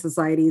different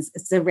societies.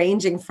 It's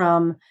ranging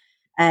from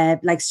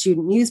like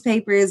student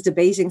newspapers,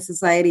 debating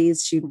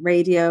societies, student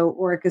radio,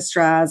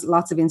 orchestras,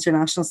 lots of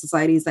international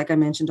societies, like I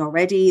mentioned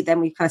already. Then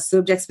we've kind of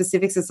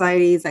subject-specific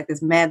societies, like there's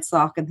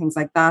MedSoc and things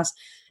like that.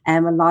 A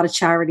lot of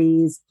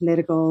charities,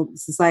 political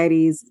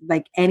societies,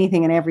 like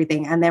anything and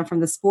everything. And then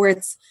from the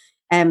sports,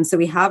 so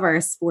we have our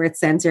sports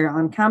centre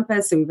on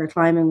campus. So we have our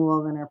climbing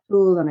wall and our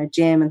pool and our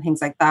gym and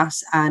things like that.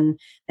 And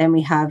then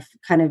we have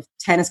kind of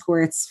tennis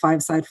courts,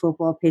 5-side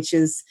football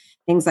pitches,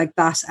 things like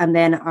that. And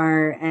then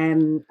our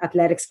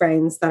athletics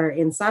grounds that are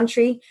in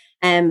Santry.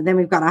 Then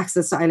we've got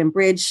access to Island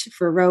Bridge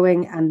for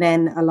rowing. And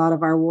then a lot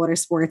of our water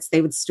sports,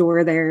 they would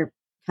store their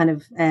kind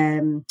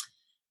of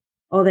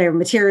all their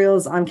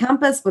materials on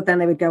campus, but then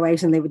they would go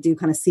out and they would do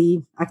kind of sea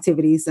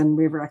activities and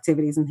river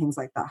activities and things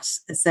like that.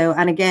 So,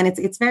 and again,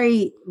 it's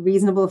very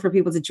reasonable for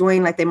people to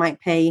join. Like they might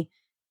pay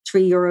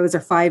 €3 or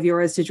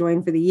 €5 to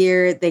join for the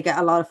year. They get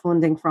a lot of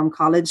funding from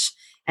college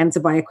to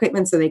buy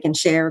equipment, so they can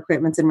share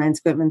equipment and rent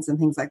equipment and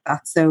things like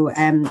that. So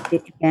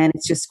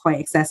it's just quite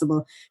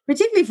accessible,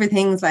 particularly for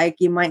things like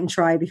you mightn't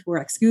try before,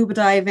 like scuba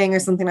diving or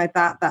something like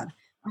that. That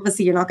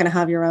obviously you're not going to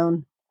have your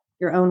own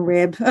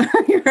rib,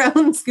 your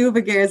own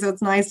scuba gear. So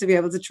it's nice to be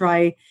able to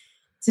try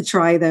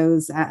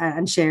those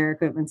and share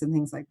equipment and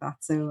things like that.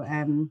 So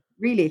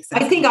really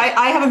exciting. I think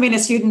I haven't been a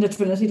student at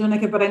Trinity,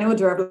 Donnchadh, but I know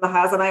Dervla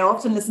has, and I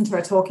often listen to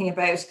her talking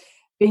about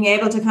being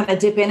able to kind of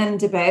dip in and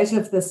dip out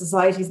of the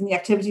societies and the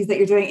activities that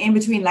you're doing in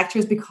between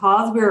lectures,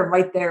 because we're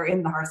right there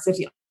in the heart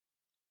city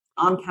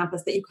on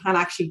campus, that you can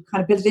actually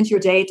kind of build it into your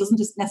day. It doesn't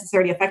just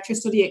necessarily affect your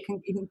study.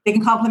 They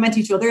can complement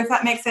each other, if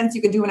that makes sense.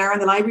 You can do an hour in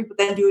the library, but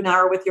then do an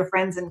hour with your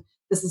friends in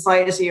the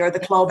society or the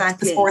club,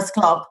 exactly. The sports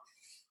club.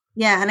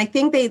 Yeah, and I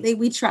think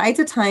we try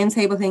to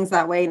timetable things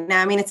that way.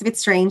 Now, I mean, it's a bit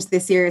strange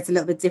this year. It's a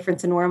little bit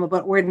different to normal,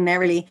 but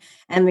ordinarily,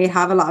 and we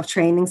have a lot of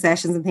training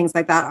sessions and things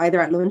like that,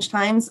 either at lunch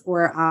times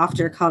or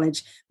after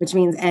college, which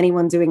means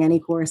anyone doing any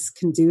course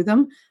can do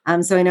them.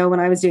 So I know when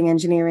I was doing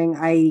engineering,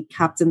 I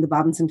captained the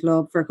badminton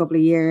club for a couple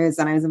of years,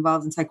 and I was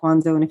involved in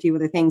taekwondo and a few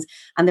other things.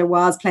 And there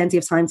was plenty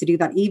of time to do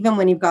that, even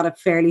when you've got a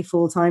fairly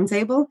full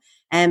timetable.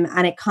 And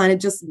it kind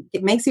of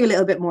it makes you a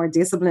little bit more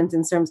disciplined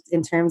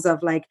in terms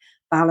of like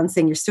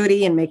balancing your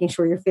study and making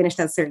sure you're finished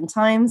at certain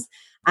times.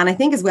 And I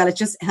think as well, it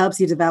just helps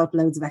you develop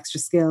loads of extra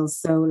skills.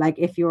 So like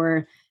if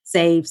you're,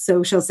 say,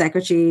 social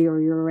secretary, or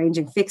you're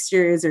arranging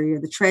fixtures, or you're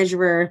the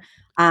treasurer,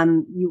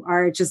 you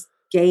are just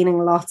gaining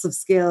lots of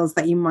skills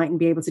that you mightn't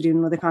be able to do in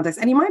another context.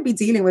 And you might be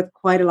dealing with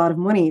quite a lot of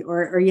money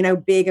or you know,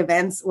 big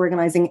events,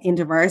 organizing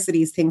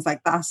intervarsities, things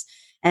like that,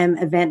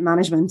 event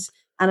management.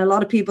 And a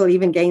lot of people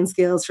even gain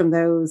skills from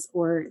those,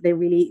 or they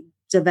really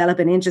develop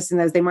an interest in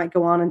those. They might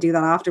go on and do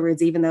that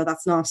afterwards, even though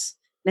that's not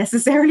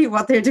necessarily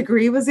what their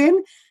degree was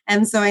in.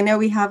 And so I know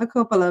we have a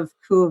couple of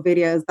cool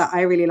videos that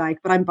I really like,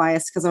 but I'm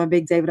biased because I'm a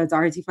big David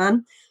O'Doherty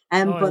fan.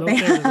 But they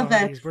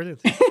have he's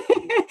brilliant.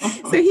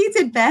 So he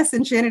did best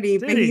in Trinity,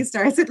 but he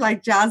started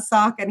like Jazz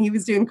Sock, and he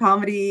was doing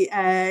comedy,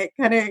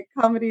 kind of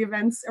comedy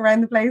events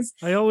around the place.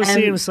 I always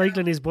see him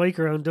cycling his bike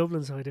around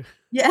Dublin, so I do.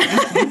 Yeah.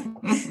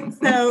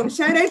 So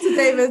shout out to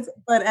David,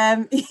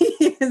 but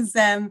he is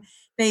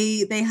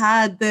they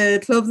had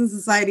the clubs and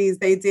societies,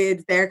 they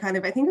did their kind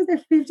of, I think it was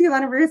their 50th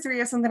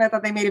anniversary or something like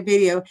that. They made a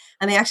video,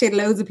 and they actually had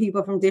loads of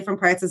people from different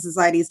parts of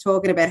societies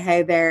talking about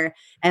how their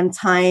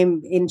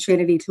time in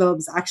Trinity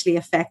clubs actually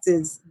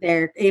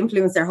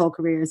influenced their whole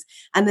careers.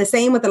 And the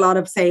same with a lot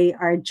of, say,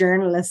 our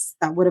journalists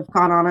that would have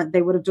gone on it.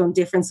 They would have done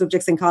different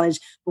subjects in college,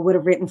 but would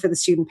have written for the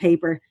student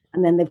paper.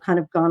 And then they've kind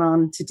of gone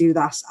on to do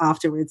that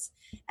afterwards.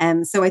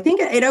 So I think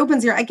it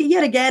opens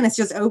yet again, it's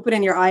just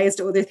opening your eyes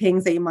to other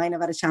things that you might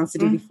have had a chance to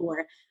do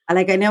before. And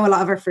like, I know a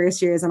lot of our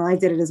first years, and I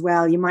did it as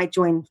well, you might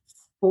join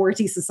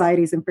 40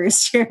 societies in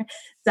first year,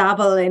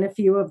 dabble in a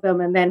few of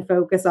them, and then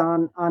focus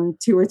on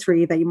 2 or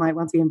 3 that you might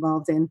want to be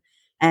involved in.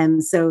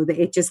 So that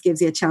it just gives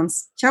you a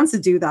chance to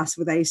do that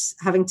without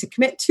having to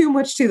commit too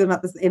much to them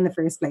in the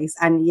first place.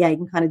 And yeah, you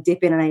can kind of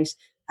dip in and out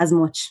as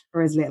much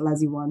or as little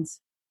as you want.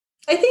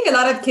 I think a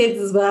lot of kids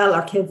as well,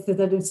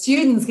 or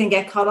students can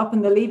get caught up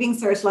in the Leaving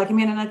Cert.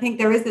 And I think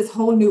there is this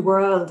whole new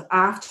world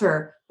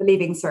after the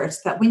Leaving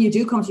Cert, that when you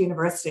do come to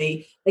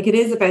university, like, it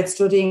is about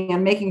studying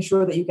and making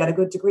sure that you get a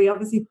good degree,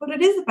 obviously, but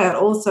it is about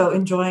also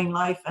enjoying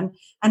life and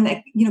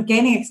you know,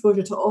 gaining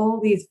exposure to all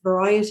these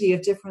variety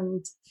of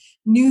different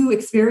new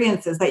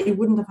experiences that you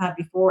wouldn't have had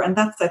before. And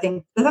I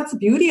think that's the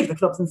beauty of the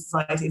clubs and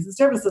societies. It's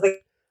service of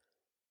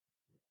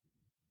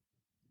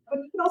but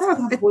you can also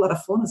have a whole lot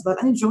of fun as well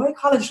and enjoy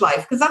college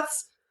life, because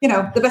that's, you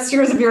know, the best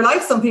years of your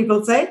life, some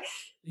people say.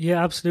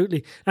 Yeah,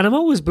 absolutely. And I'm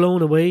always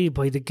blown away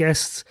by the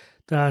guests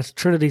that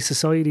Trinity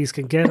societies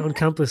can get on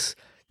campus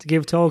to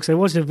give talks. I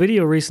watched a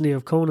video recently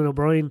of Conan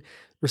O'Brien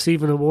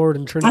receiving an award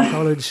in Trinity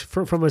College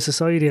from a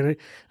society, and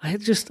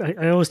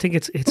I always think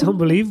it's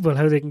unbelievable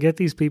how they can get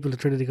these people to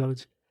Trinity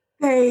College.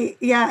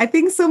 Yeah, I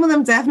think some of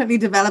them definitely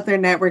develop their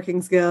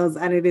networking skills,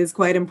 and it is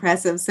quite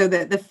impressive. So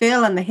the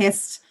Phil and the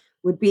HIST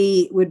would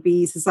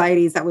be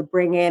societies that would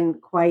bring in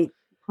quite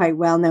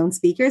well-known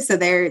speakers. So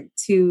they're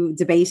 2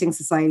 debating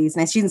societies.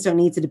 Now, students don't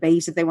need to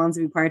debate if they want to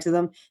be part of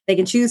them. They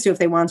can choose to if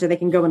they want, or they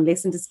can go and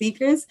listen to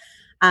speakers.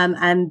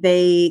 And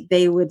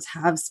they would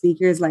have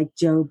speakers like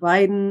Joe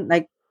Biden,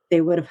 like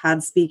they would have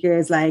had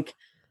speakers like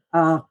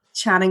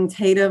Channing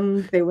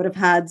Tatum. They would have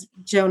had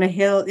Jonah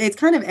Hill. It's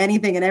kind of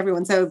anything and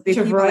everyone. So they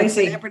people like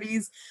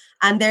celebrities.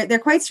 And they're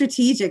quite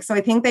strategic. So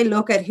I think they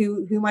look at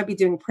who might be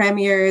doing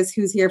premieres,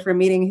 who's here for a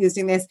meeting, who's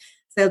doing this.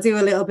 So they'll do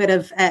a little bit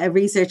of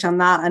research on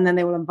that, and then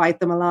they will invite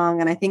them along.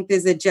 And I think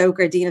there's a joke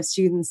our Dean of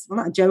Students, well,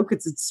 not a joke,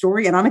 it's a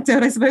story, an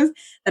anecdote, I suppose,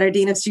 that our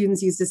Dean of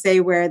Students used to say,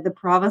 where the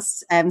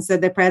provost, so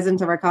the president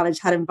of our college,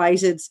 had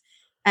invited,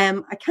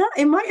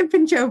 it might have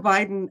been Joe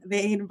Biden.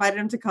 They invited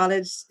him to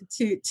college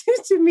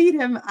to meet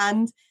him,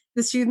 and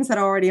the students had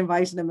already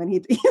invited him, and he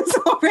was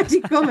already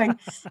coming.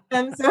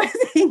 So I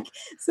think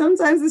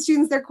sometimes the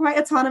students, they're quite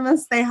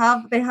autonomous. They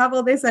have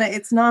all this, and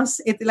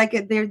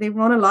they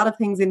run a lot of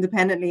things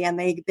independently, and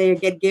they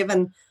get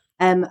given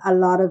a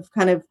lot of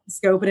kind of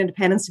scope and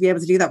independence to be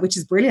able to do that, which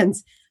is brilliant.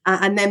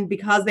 And then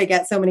because they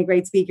get so many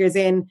great speakers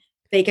in,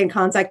 they can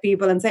contact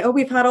people and say, oh,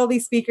 we've had all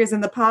these speakers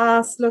in the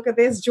past. Look at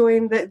this,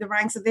 join the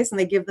ranks of this, and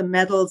they give them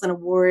medals and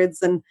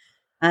awards and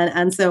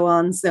so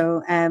on.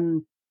 So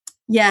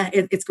yeah,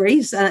 it's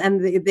great.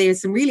 And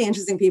there's some really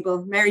interesting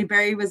people. Mary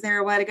Berry was there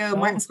a while ago,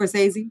 Martin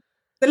Scorsese.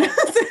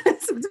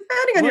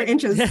 Depending on your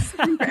interests.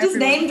 Just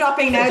name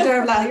dropping now,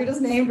 Dervla. You're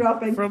just name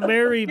dropping. From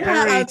Mary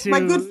Berry to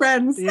my good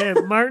friends. Yeah,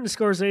 Martin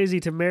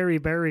Scorsese to Mary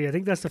Berry. I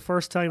think that's the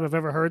first time I've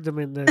ever heard them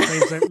in the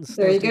same sentence.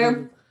 There you go.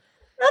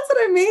 That's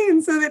what I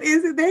mean. So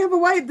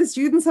the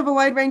students have a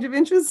wide range of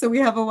interests, so we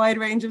have a wide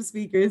range of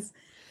speakers.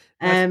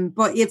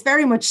 But it's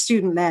very much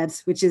student led,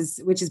 which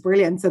is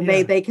brilliant. So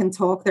they can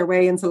talk their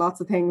way into lots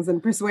of things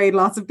and persuade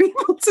lots of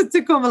people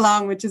to come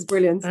along, which is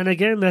brilliant. And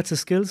again, that's a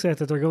skill set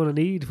that they're going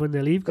to need when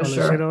they leave college.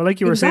 Sure. You know,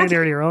 like you were saying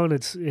earlier on,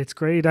 it's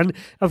great. And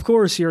of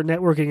course, you're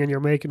networking and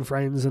you're making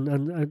friends,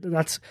 and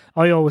that's,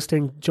 I always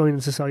think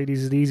joining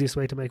societies is the easiest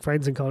way to make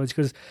friends in college,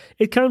 because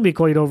it can be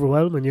quite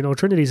overwhelming. You know,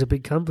 Trinity's a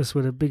big campus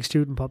with a big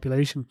student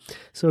population,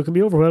 so it can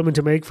be overwhelming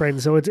to make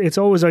friends. So it's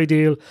always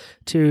ideal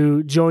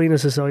to join a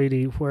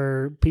society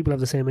where people have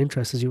the same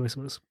interests as you, I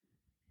suppose.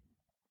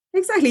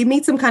 Exactly.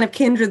 Meet some kind of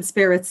kindred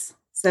spirits.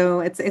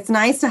 So it's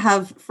nice to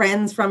have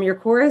friends from your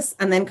course,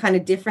 and then kind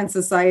of different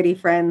society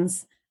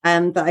friends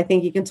that I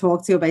think you can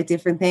talk to about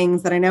different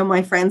things. That I know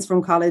my friends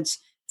from college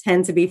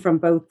tend to be from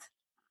both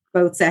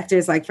both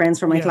sectors, like friends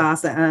from my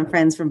class and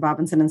friends from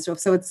Babington and stuff.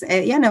 So it's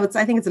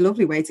I think it's a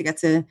lovely way to get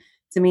to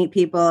meet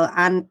people,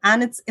 and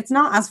it's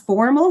not as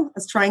formal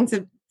as trying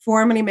to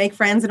formally make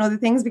friends and other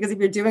things, because if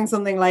you're doing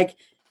something like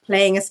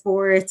playing a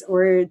sport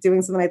or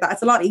doing something like that,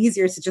 it's a lot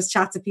easier to just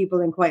chat to people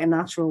in quite a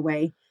natural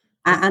way.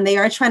 And they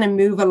are trying to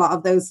move a lot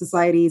of those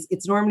societies.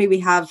 It's normally we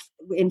have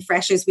in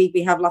Freshers Week,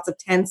 we have lots of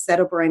tents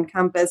set up around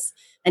campus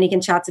and you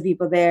can chat to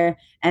people there.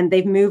 And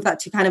they've moved that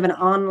to kind of an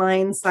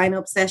online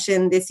sign-up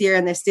session this year.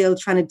 And they're still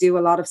trying to do a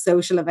lot of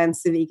social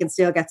events so that you can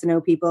still get to know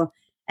people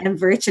and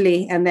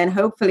virtually. And then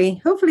hopefully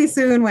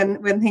soon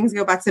when things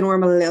go back to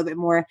normal a little bit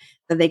more,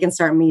 that they can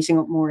start meeting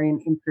up more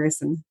in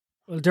person.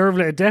 Well,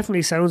 Dervla, it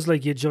definitely sounds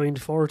like you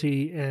joined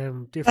 40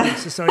 different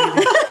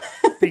societies.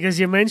 Because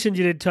you mentioned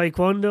you did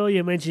taekwondo,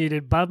 you mentioned you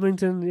did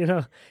badminton. You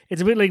know,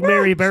 it's a bit like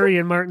Mary Berry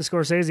and Martin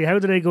Scorsese. How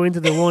do they go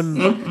into the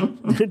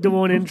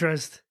one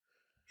interest?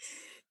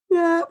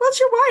 Yeah, well,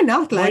 sure. Why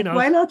not?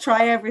 Why not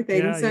try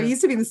everything? I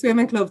used to be in the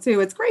swimming club too.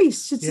 It's great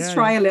just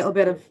try a little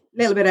bit of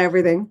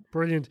everything.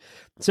 Brilliant.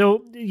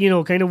 So, you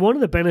know, kind of one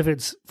of the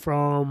benefits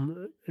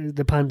from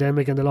the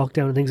pandemic and the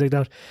lockdown and things like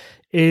that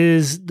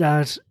is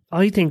that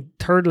I think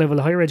third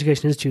level higher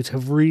education institutes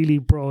have really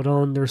brought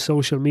on their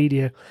social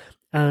media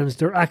and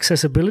their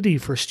accessibility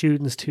for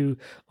students, to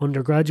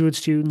undergraduate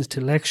students,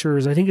 to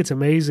lecturers. I think it's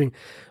amazing.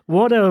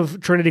 What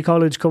of Trinity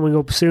College coming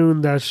up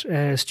soon that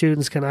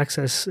students can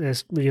access,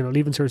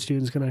 Leaving Cert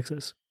students can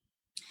access?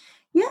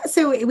 Yeah,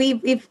 so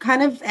we've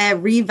kind of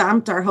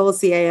revamped our whole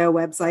CAO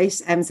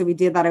website. So we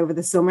did that over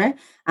the summer.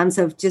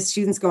 So just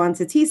students go on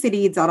to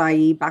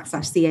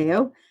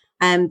tcd.ie/CAO.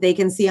 They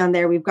can see on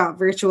there, we've got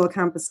virtual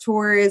campus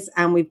tours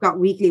and we've got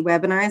weekly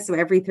webinars. So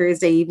every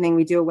Thursday evening,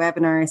 we do a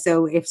webinar.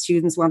 So if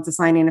students want to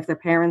sign in, if their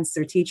parents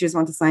or teachers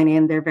want to sign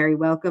in, they're very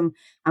welcome.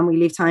 And we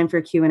leave time for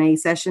a Q&A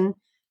session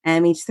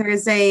each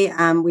Thursday.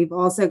 We've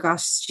also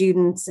got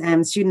student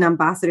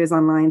ambassadors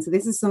online. So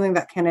this is something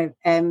that kind of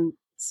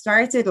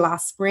started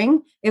last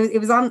spring. It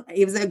was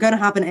going to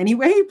happen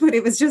anyway, but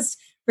it was just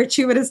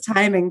fortuitous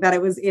timing that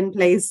it was in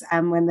place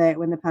when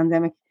the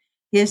pandemic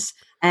hit.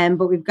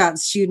 But we've got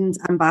student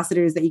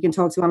ambassadors that you can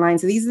talk to online.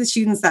 So these are the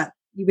students that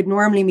you would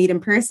normally meet in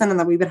person and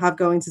that we would have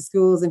going to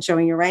schools and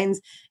showing you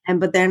around.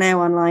 But they're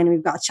now online.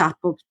 We've got a chat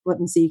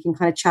button so you can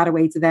kind of chat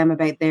away to them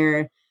about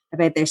their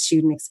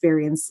student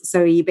experience.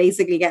 So you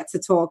basically get to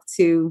talk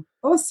to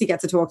us, you get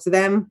to talk to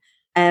them.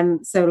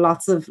 So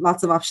lots of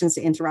options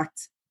to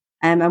interact.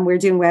 And we're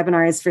doing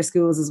webinars for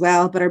schools as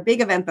well. But our big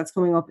event that's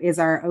coming up is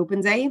our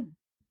Open Day.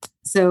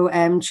 So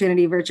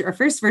Trinity our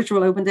first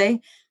virtual Open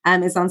Day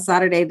is on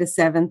Saturday, the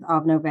 7th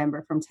of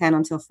November from 10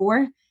 until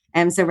 4.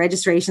 So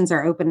registrations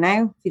are open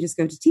now. If you just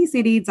go to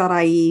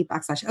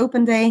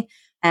tcd.ie/Open Day,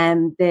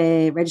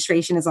 the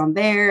registration is on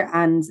there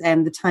and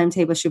the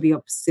timetable should be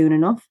up soon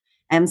enough.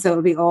 So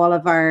it'll be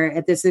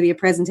this will be a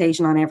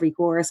presentation on every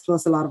course,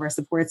 plus a lot of our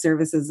support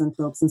services and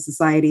clubs and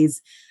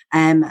societies.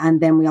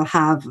 And then we'll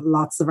have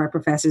lots of our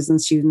professors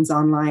and students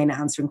online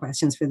answering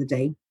questions for the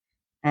day.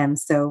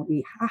 So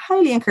we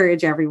highly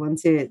encourage everyone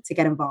to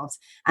get involved.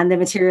 And the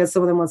materials,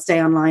 some of them will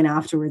stay online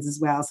afterwards as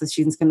well, so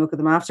students can look at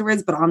them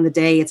afterwards. But on the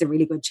day, it's a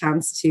really good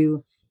chance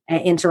to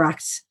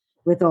interact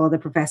with all the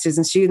professors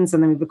and students.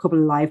 And then we have a couple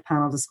of live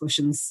panel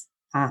discussions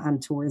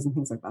and tours and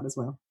things like that as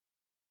well.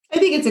 I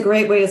think it's a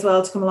great way as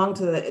well to come along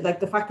to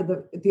the fact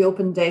that the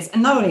open days,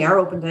 and not only our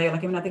open day, I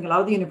think a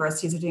lot of the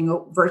universities are doing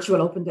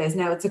virtual open days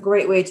now. It's a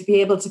great way to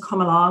be able to come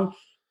along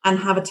and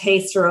have a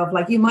taster of,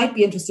 you might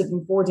be interested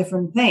in 4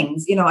 different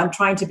things, and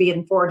trying to be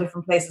in 4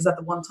 different places at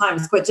the one time.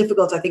 It's quite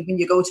difficult, I think, when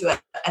you go to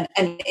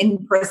an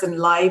in-person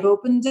live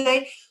open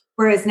day,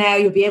 whereas now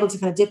you'll be able to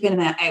kind of dip in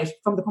and out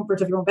from the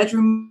comfort of your own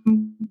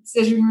bedroom,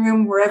 sitting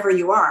room, wherever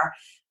you are,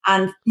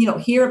 and,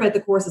 hear about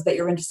the courses that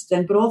you're interested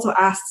in, but also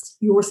ask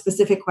your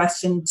specific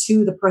question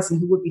to the person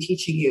who would be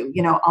teaching you,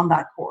 on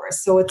that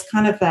course. So it's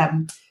kind of,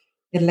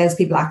 it allows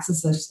people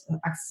access it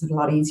a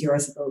lot easier, I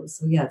suppose.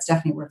 So yeah, it's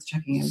definitely worth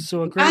checking out.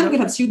 And we can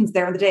have students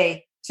there on the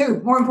day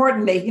too. More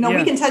importantly, we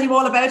can tell you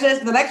all about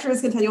it. The lecturers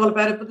can tell you all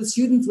about it, but the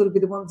students will be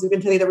the ones who can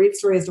tell you the real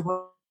story as to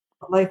what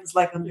life is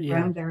like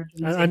underground there.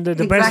 And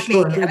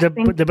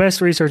the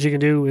best research you can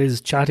do is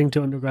chatting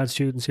to undergrad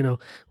students.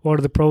 What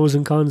are the pros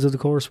and cons of the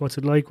course? What's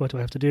it like? What do I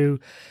have to do?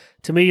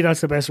 To me,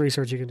 that's the best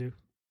research you can do.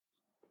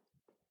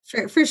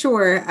 For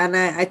sure. And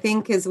I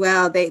think as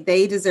well,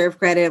 they deserve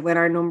credit when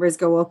our numbers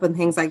go up and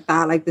things like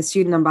that. Like the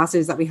student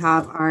ambassadors that we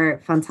have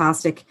are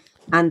fantastic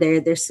and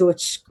they're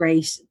such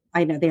great,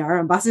 I know they are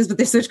ambassadors, but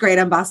they're such great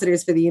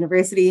ambassadors for the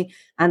university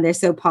and they're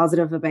so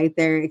positive about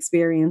their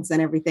experience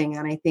and everything.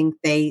 And I think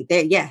they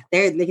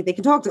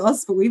can talk to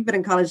us, but we've been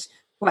in college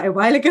quite a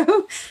while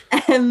ago.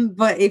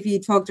 But if you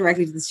talk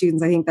directly to the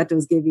students, I think that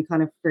does give you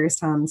kind of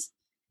first-hand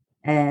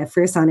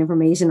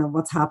information of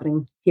what's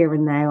happening here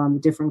and now on the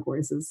different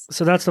courses.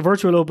 So that's the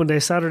virtual open day,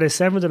 Saturday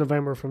 7th of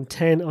November from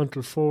 10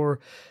 until 4.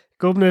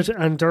 Gubnat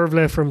and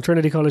Dervla from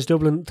Trinity College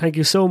Dublin, thank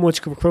you so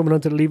much for coming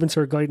onto the Leaving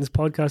Cert Guidance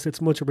podcast. It's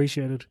much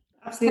appreciated.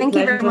 Absolutely. Thank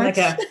you very much.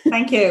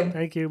 Thank you.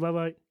 Thank you.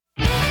 Bye-bye.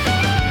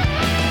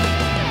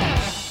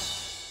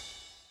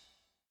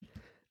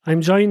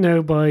 I'm joined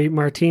now by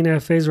Martina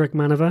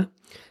Fejzrek-Manova.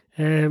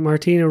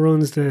 Martina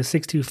runs the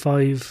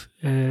 625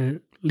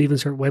 Leaving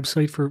Cert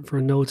website for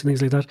notes and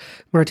things like that.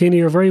 Martina,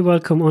 you're very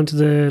welcome onto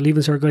the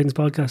Leaving Cert Guidance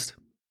podcast.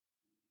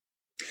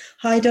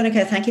 Hi,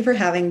 Donncha. Thank you for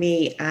having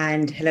me,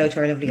 and hello to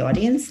our lovely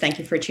audience. Thank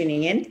you for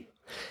tuning in.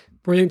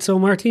 Brilliant. So,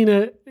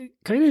 Martina,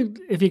 kind of,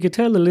 if you could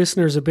tell the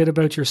listeners a bit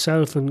about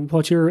yourself and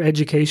what your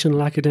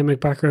educational academic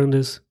background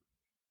is.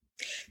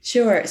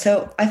 Sure.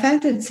 So I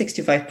founded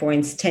 625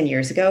 Points 10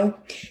 years ago.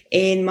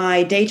 In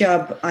my day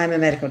job, I'm a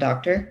medical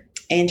doctor.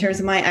 In terms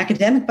of my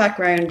academic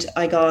background,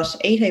 I got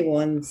 8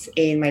 A1s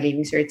in my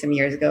Leaving Cert some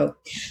years ago.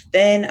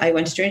 Then I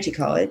went to Trinity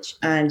College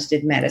and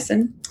did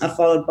medicine,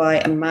 followed by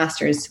a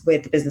master's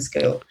with the business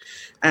school.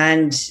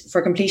 And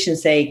for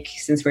completion's sake,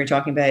 since we're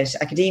talking about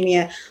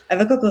academia, I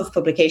have a couple of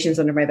publications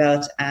under my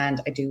belt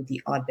and I do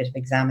the odd bit of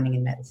examining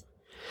in medicine.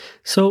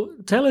 So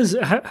tell us,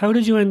 how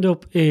did you end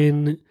up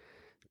in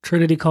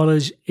Trinity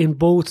College in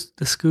both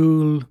the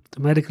school,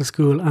 the medical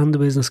school and the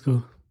business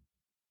school?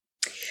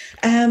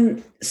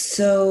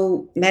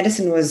 So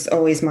medicine was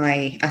always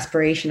my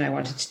aspiration. I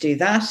wanted to do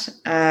that.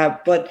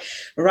 But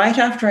right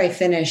after I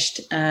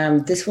finished,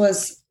 this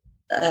was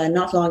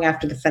not long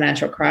after the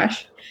financial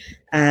crash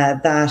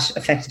that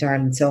affected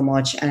Ireland so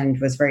much and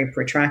was very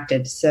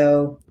protracted.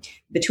 So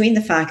between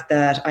the fact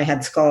that I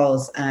had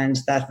SCOLS and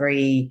that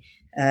very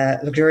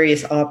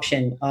luxurious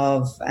option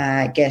of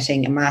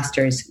getting a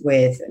master's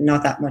with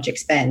not that much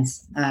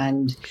expense,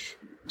 and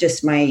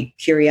just my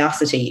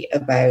curiosity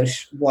about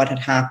what had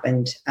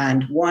happened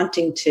and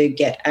wanting to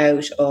get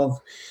out of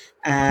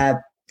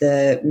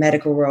the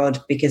medical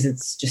world because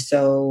it's just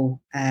so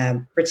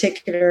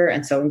particular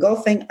and so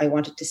engulfing. I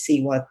wanted to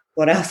see what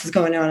else is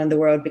going on in the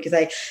world because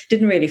I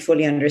didn't really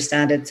fully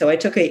understand it. So I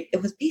took it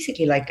was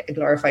basically like a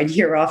glorified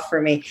year off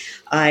for me.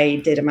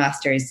 I did a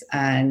master's,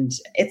 and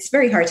it's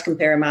very hard to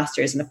compare a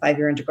master's and a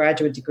 5-year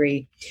undergraduate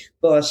degree.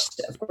 But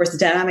of course, the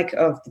dynamic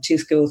of the two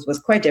schools was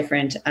quite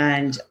different.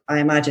 And I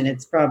imagine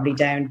it's probably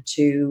down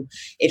to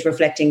it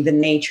reflecting the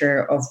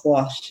nature of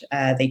what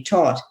they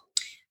taught.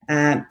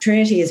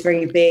 Trinity is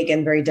very big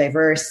and very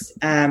diverse.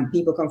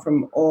 People come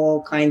from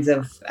all kinds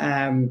of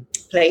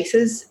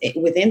places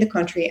within the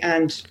country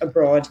and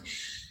abroad.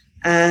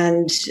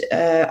 And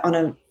on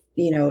a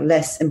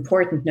less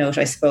important note,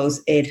 I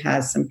suppose, it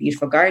has some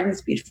beautiful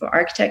gardens, beautiful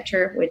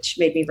architecture, which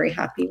made me very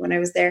happy when I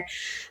was there.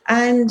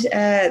 And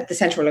the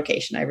central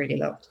location I really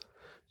loved.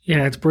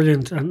 Yeah, it's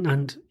brilliant.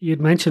 And you'd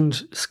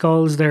mentioned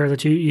SCOLS there,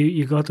 that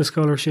you got the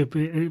scholarship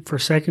for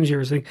second year,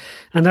 I think.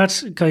 And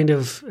that's kind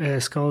of,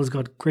 SCOLS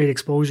got great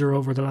exposure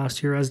over the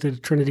last year, as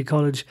did Trinity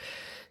College.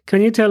 Can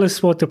you tell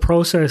us what the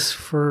process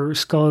for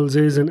SCOLS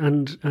is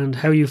and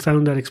how you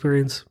found that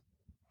experience?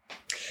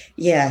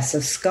 Yeah,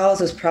 so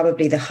SCOLS was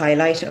probably the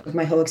highlight of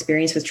my whole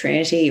experience with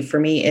Trinity. For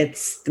me,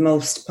 it's the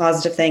most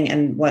positive thing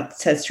and what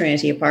sets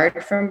Trinity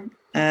apart from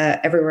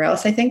everywhere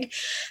else, I think.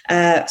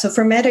 So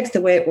for medics,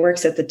 the way it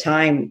works at the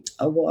time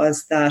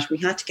was that we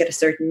had to get a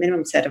certain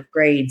minimum set of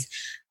grades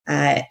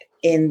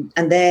and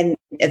then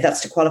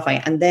that's to qualify.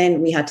 And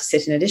then we had to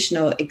sit an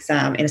additional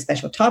exam in a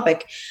special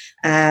topic.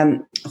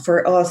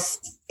 For us,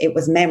 it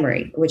was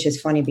memory, which is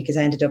funny because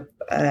I ended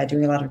up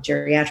doing a lot of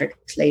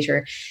geriatrics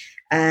later.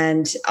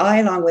 And I,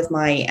 along with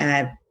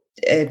my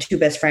two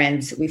best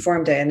friends, we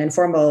formed an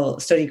informal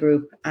study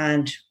group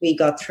and we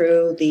got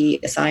through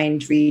the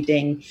assigned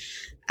reading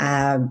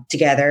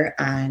together,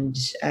 and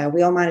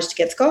we all managed to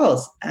get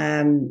SCOLS.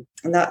 And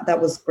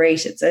that was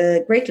great. It's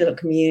a great little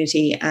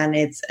community and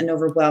it's an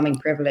overwhelming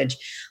privilege.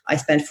 I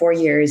spent 4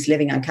 years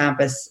living on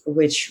campus,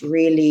 which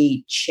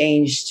really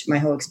changed my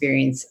whole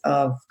experience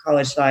of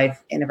college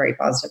life in a very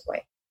positive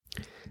way.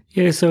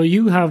 Yeah, so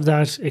you have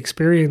that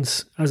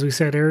experience, as we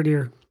said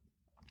earlier,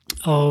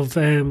 of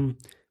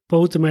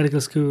both the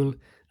medical school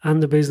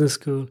and the business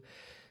school.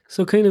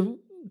 So kind of,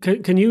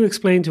 can you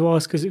explain to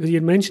us, because you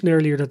had mentioned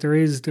earlier that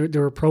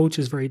their approach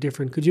is very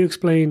different. Could you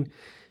explain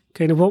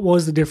kind of what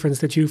was the difference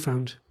that you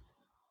found?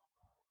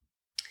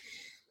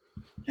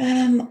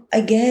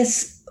 I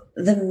guess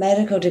the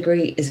medical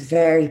degree is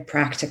very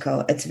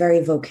practical. It's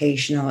very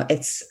vocational.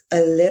 It's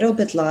a little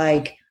bit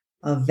like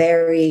a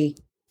very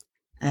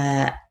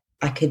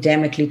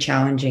academically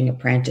challenging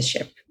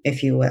apprenticeship,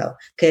 if you will,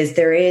 because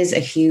there is a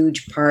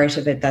huge part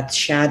of it that's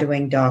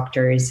shadowing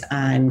doctors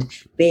and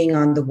being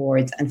on the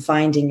wards and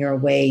finding your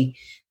way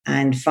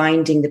and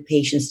finding the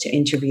patients to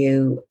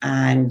interview.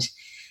 And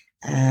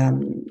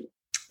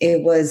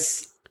it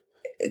was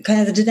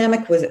kind of, the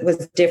dynamic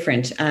was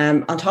different.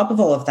 On top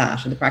of all of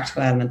that, the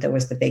practical element, there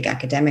was the big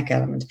academic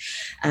element.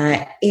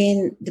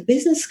 In the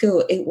business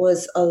school, it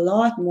was a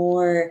lot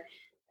more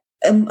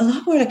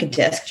like a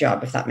desk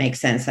job, if that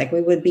makes sense. Like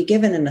we would be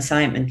given an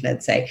assignment,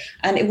 let's say,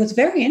 and it was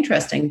very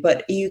interesting,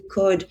 but you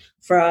could,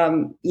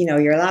 from,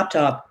 your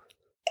laptop,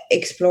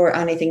 explore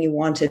anything you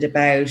wanted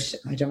about,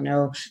 I don't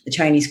know, the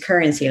Chinese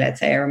currency, let's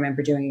say. I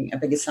remember doing a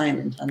big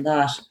assignment on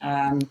that.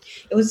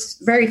 It was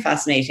very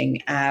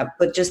fascinating,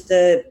 but just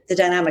the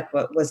dynamic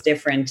was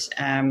different.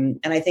 And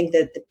I think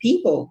that the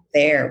people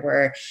there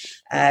were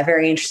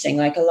very interesting.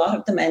 Like a lot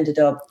of them ended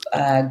up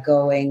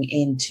going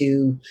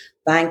into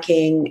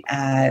banking,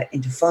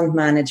 into fund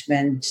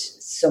management.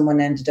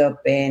 Someone ended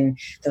up in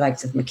the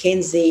likes of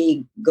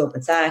McKinsey,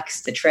 Goldman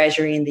Sachs, the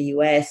Treasury in the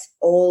US,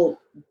 all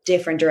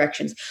different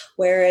directions.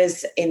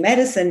 Whereas in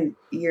medicine,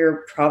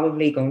 you're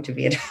probably going to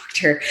be a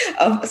doctor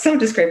of some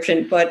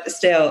description, but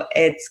still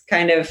it's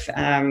kind of,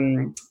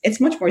 it's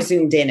much more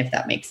zoomed in, if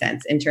that makes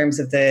sense, in terms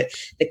of the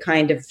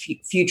kind of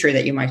future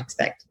that you might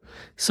expect.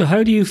 So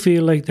how do you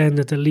feel like then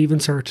that the Leaving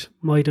Cert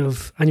might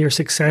have, and your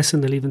success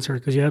in the Leaving Cert,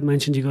 because you had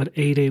mentioned you got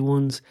 8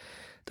 A1s,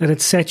 that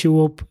it set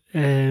you up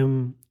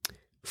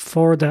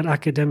for that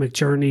academic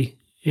journey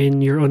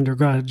in your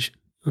undergrad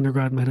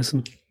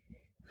medicine?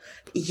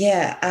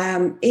 Yeah,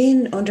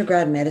 in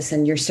undergrad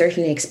medicine, you're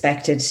certainly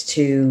expected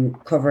to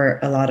cover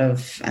a lot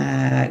of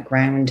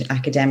ground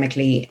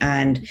academically.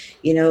 And,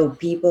 you know,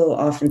 people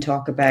often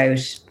talk about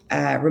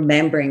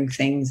remembering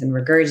things and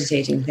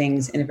regurgitating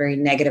things in a very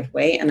negative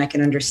way, and I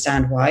can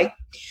understand why.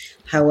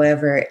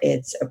 However,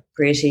 it's a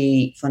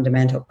pretty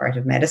fundamental part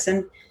of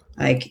medicine.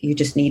 Like, you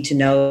just need to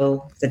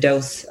know the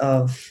dose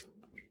of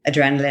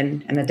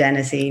adrenaline and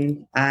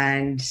adenosine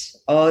and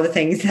all the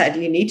things that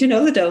you need to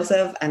know the dose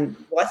of, and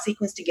what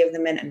sequence to give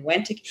them in, and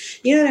when to,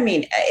 you know what I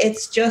mean?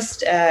 It's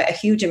just a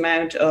huge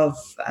amount of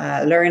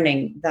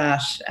learning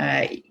that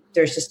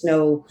there's just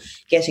no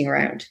getting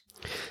around.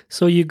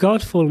 So you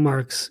got full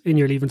marks in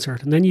your Leaving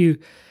Cert, and then you,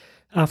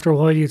 after a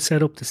while, you'd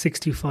set up the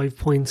 65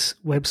 Points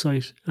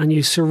website, and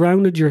you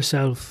surrounded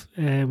yourself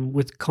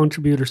with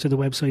contributors to the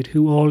website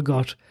who all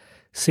got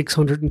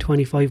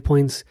 625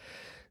 points.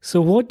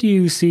 So what do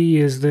you see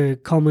as the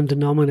common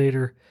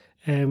denominator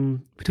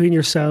between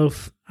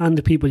yourself and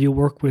the people you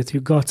work with who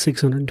got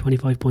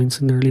 625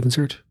 points in their Leaving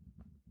Cert?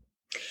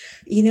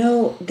 You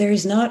know,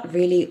 there's not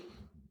really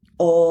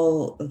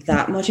all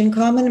that much in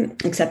common,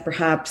 except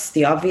perhaps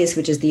the obvious,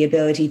 which is the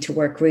ability to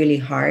work really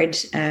hard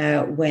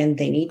when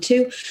they need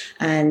to,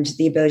 and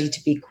the ability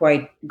to be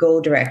quite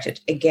goal-directed,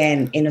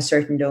 again, in a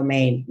certain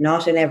domain,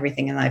 not in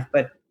everything in life,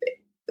 but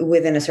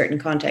within a certain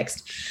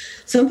context.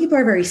 Some people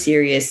are very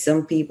serious.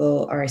 Some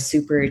people are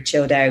super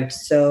chilled out.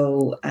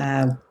 So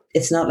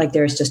it's not like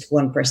there's just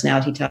one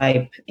personality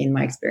type in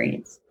my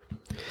experience.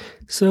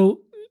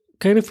 So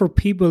kind of for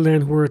people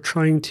then who are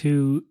trying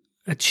to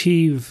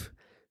achieve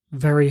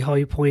very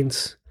high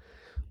points,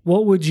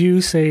 what would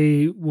you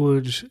say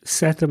would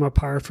set them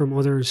apart from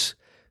others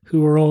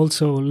who are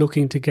also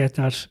looking to get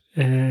that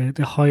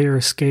the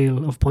higher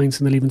scale of points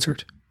in the Leaving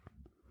Cert?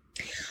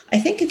 I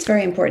think it's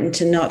very important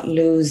to not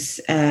lose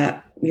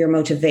your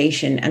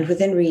motivation, and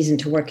within reason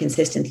to work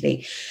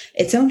consistently.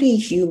 It's only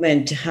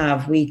human to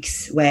have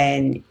weeks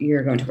when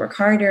you're going to work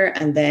harder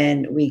and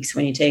then weeks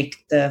when you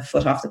take the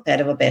foot off the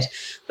pedal a bit.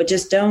 But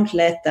just don't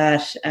let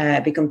that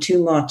become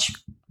too much,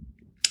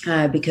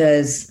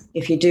 because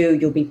if you do,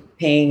 you'll be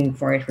paying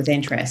for it with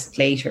interest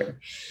later.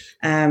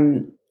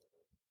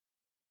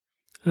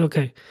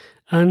 Okay.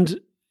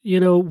 And, you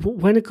know,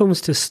 when it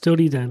comes to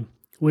study then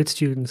with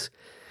students,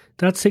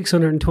 that's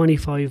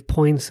 625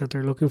 points that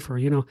they're looking for.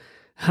 You know,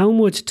 how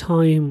much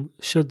time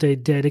should they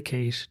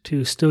dedicate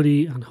to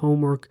study and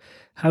homework?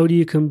 How do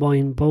you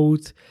combine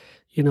both?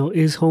 You know,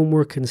 is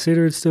homework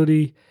considered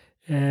study?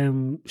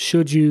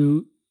 Should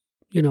you,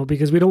 you know,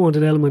 because we don't want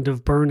an element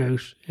of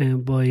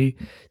burnout by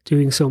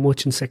doing so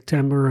much in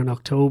September and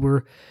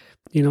October.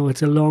 You know,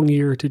 it's a long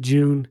year to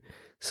June.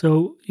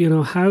 So, you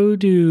know, how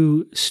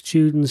do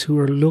students who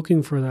are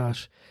looking for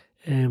that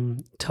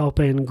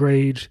top end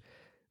grade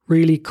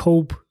really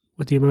cope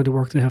with the amount of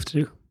work they have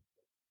to do?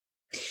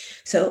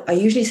 So I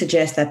usually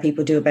suggest that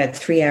people do about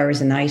 3 hours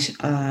a night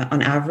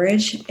on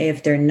average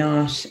if they're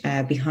not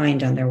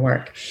behind on their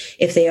work.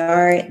 If they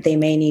are, they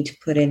may need to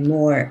put in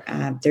more.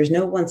 There's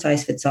no one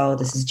size fits all.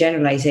 This is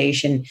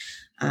generalization.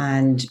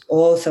 And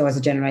also as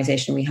a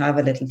generalization, we have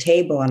a little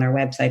table on our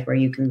website where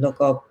you can look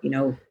up, you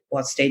know,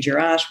 what stage you're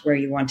at, where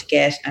you want to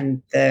get,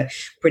 and the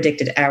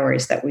predicted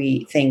hours that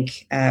we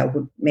think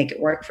would make it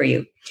work for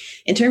you.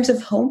 In terms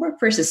of homework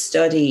versus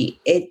study,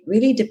 it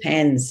really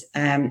depends.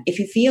 If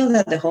you feel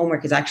that the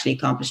homework is actually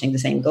accomplishing the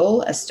same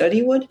goal as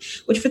study would,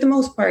 which for the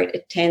most part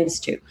it tends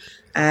to,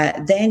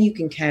 then you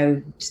can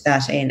count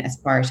that in as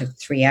part of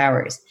 3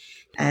 hours.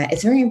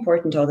 It's very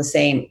important all the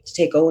same to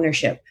take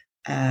ownership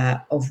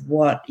of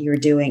what you're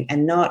doing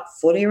and not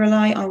fully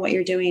rely on what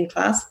you're doing in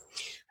class.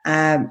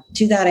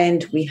 To that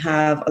end, we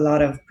have a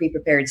lot of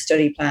pre-prepared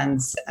study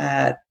plans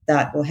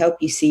that will help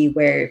you see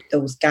where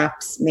those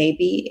gaps may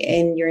be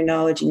in your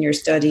knowledge and your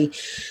study,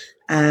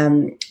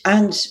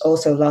 and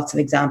also lots of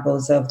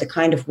examples of the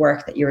kind of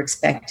work that you're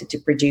expected to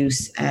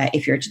produce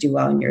if you're to do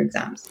well in your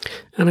exams.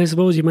 And I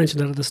suppose you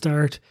mentioned that at the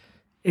start,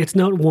 it's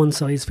not one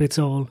size fits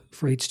all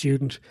for each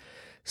student.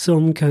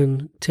 Some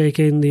can take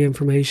in the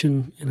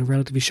information in a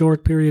relatively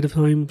short period of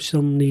time.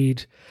 Some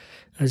need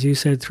as you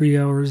said, 3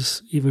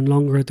 hours, even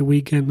longer at the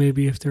weekend,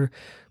 maybe if they're.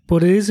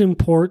 But it is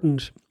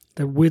important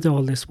that with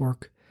all this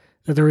work,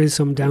 that there is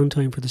some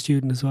downtime for the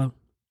student as well.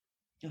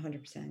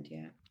 100%,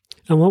 yeah.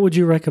 And what would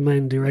you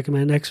recommend? Do you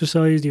recommend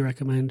exercise? Do you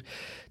recommend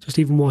just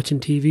even watching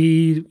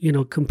TV,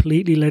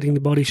 completely letting the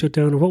body shut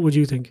down? Or what would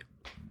you think?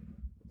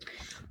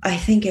 I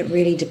think it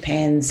really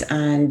depends.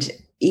 And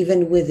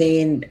even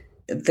within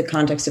the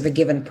context of a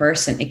given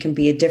person, it can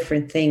be a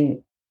different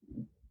thing,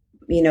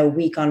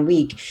 week on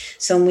week.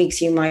 Some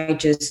weeks you might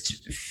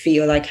just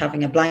feel like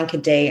having a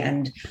blanket day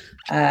and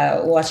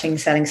watching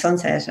Selling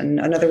Sunset, and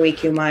another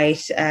week you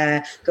might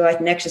go out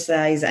and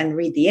exercise and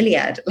read the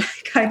Iliad.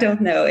 I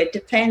don't know. It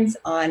depends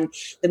on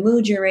the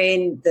mood you're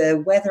in,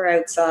 the weather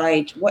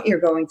outside, what you're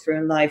going through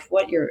in life,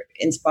 what you're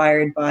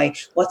inspired by,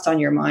 what's on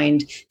your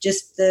mind.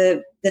 Just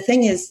the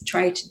thing is,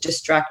 try to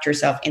distract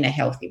yourself in a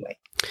healthy way.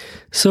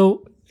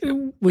 So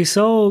we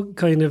saw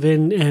kind of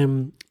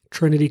in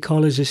Trinity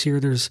College this year,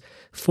 there's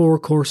 4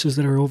 courses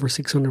that are over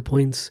 600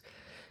 points.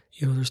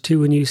 There's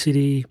 2 in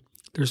UCD,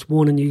 there's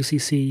 1 in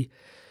UCC.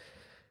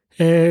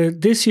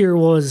 This year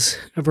was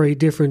a very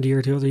different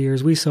year to other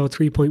years. We saw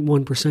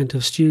 3.1%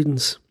 of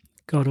students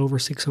got over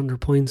 600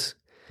 points.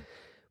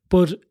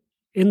 But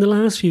in the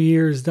last few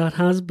years, that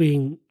has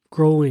been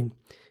growing.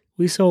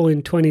 We saw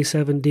in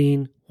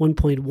 2017,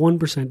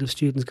 1.1% of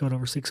students got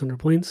over 600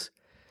 points.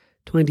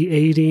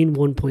 2018,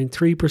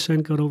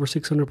 1.3% got over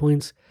 600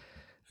 points.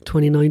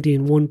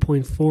 2019,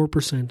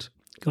 1.4%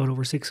 got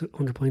over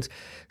 600 points.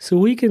 So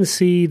we can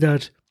see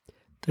that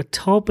the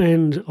top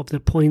end of the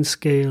point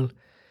scale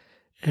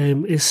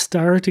is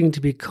starting to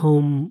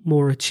become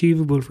more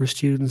achievable for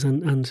students,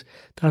 and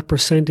that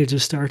percentage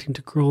is starting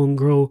to grow and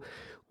grow.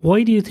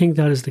 Why do you think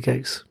that is the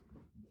case?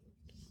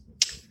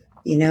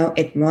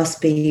 It must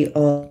be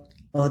all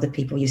the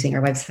people using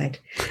our website.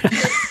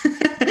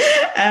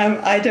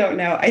 I don't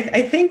know.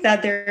 I think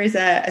that there is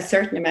a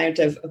certain amount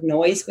of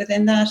noise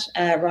within that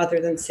rather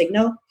than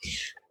signal,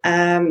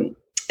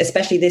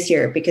 especially this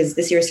year, because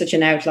this year is such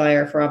an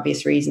outlier for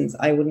obvious reasons.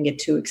 I wouldn't get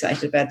too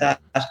excited about that.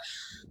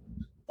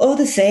 All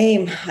the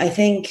same, I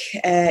think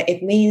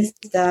it means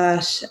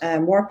that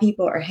more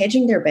people are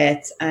hedging their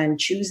bets and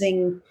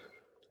choosing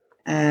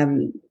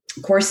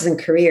courses and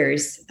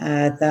careers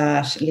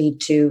that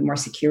lead to more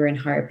secure and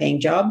higher paying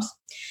jobs.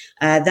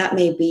 That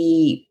may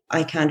be,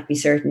 I can't be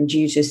certain,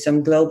 due to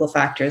some global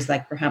factors,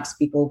 like perhaps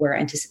people were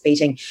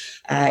anticipating,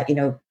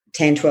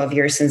 10, 12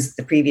 years since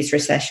the previous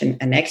recession,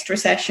 a next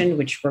recession,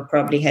 which we're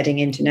probably heading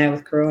into now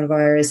with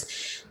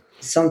coronavirus,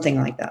 something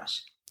like that.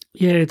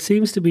 Yeah, it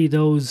seems to be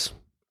those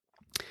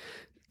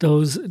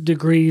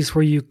degrees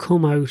where you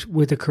come out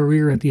with a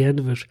career at the end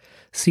of it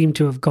seem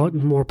to have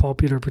gotten more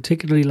popular,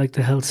 particularly like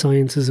the health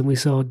sciences. And we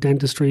saw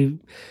dentistry,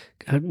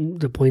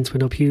 the points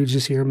went up huge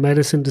this year.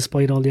 Medicine,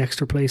 despite all the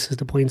extra places,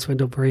 the points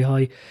went up very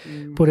high.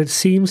 But it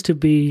seems to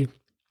be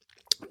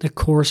the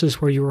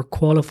courses where you are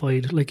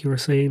qualified, like you were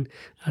saying,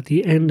 at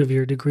the end of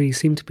your degree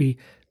seem to be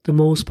the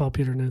most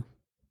popular now.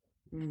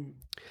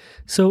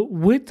 So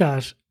with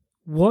that,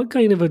 what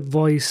kind of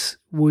advice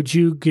would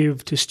you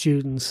give to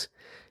students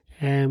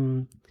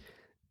who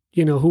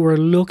are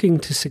looking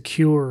to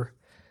secure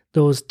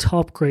those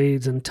top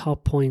grades and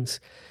top points?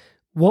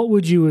 What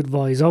would you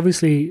advise?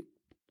 Obviously,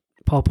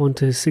 pop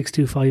onto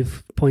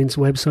 625 Points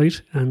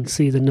website and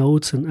see the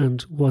notes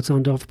and what's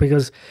on offer,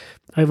 because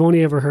I've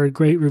only ever heard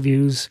great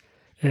reviews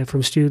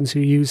from students who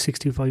use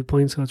 625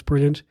 Points, so it's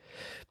brilliant.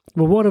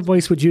 But what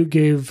advice would you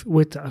give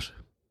with that?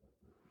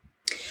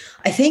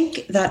 I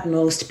think that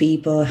most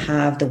people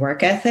have the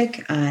work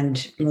ethic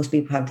and most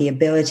people have the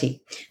ability.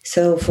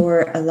 So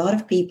for a lot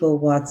of people,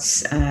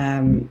 what's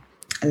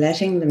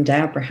letting them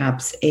down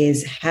perhaps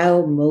is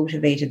how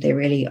motivated they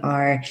really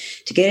are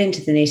to get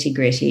into the nitty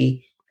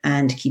gritty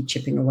and keep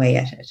chipping away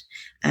at it.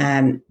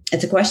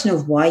 It's a question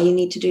of why you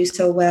need to do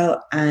so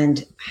well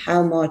and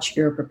how much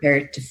you're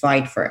prepared to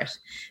fight for it,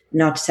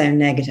 not to sound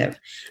negative.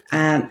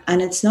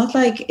 And it's not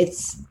like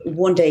it's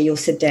one day you'll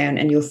sit down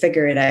and you'll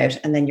figure it out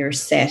and then you're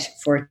set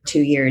for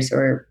 2 years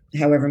or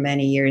however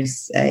many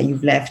years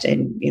you've left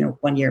in,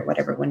 1 year,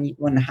 whatever,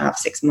 1.5,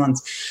 6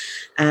 months.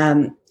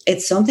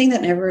 It's something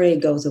that never really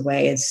goes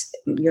away. It's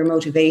your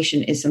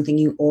motivation is something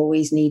you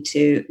always need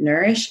to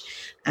nourish.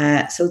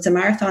 So it's a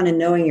marathon in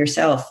knowing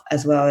yourself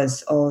as well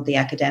as all the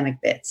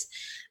academic bits.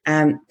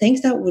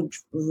 Things that would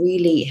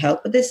really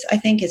help with this, I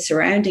think, is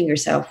surrounding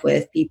yourself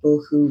with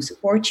people who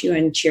support you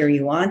and cheer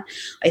you on.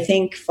 I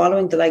think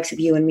following the likes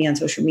of you and me on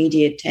social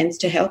media tends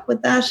to help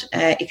with that.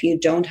 If you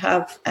don't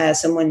have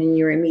someone in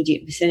your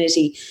immediate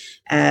vicinity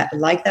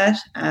like that,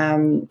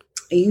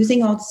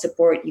 using all the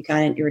support you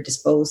can at your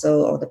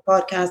disposal, all the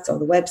podcasts, all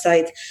the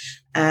websites,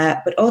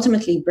 but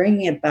ultimately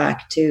bringing it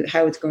back to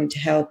how it's going to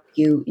help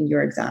you in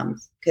your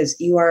exams, because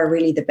you are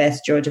really the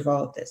best judge of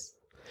all of this.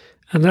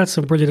 And that's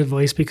some brilliant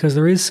advice, because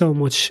there is so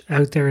much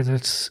out there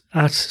that's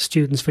at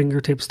students'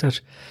 fingertips that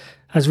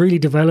has really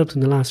developed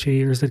in the last few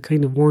years that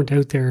kind of weren't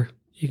out there,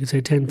 you could say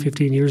 10,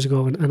 15 years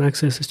ago, and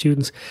access to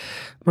students.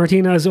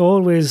 Martina, as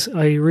always,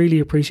 I really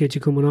appreciate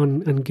you coming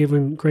on and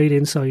giving great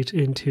insight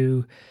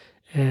into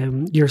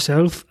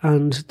yourself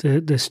and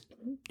the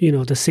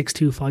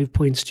 625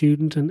 point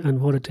student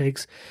and what it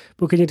takes.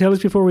 But can you tell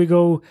us before we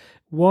go,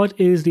 what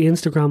is the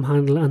Instagram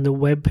handle and the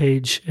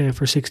webpage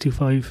for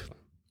 625?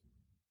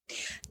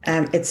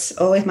 It's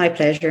always my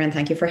pleasure, and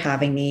thank you for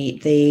having me.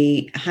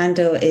 The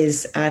handle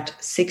is at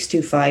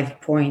 625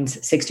 points.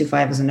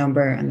 625 is a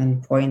number and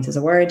then points is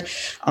a word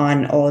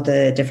on all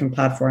the different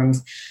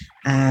platforms.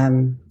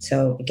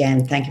 So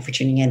again, thank you for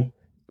tuning in.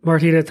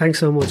 Martina, thanks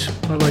so much.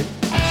 Bye-bye.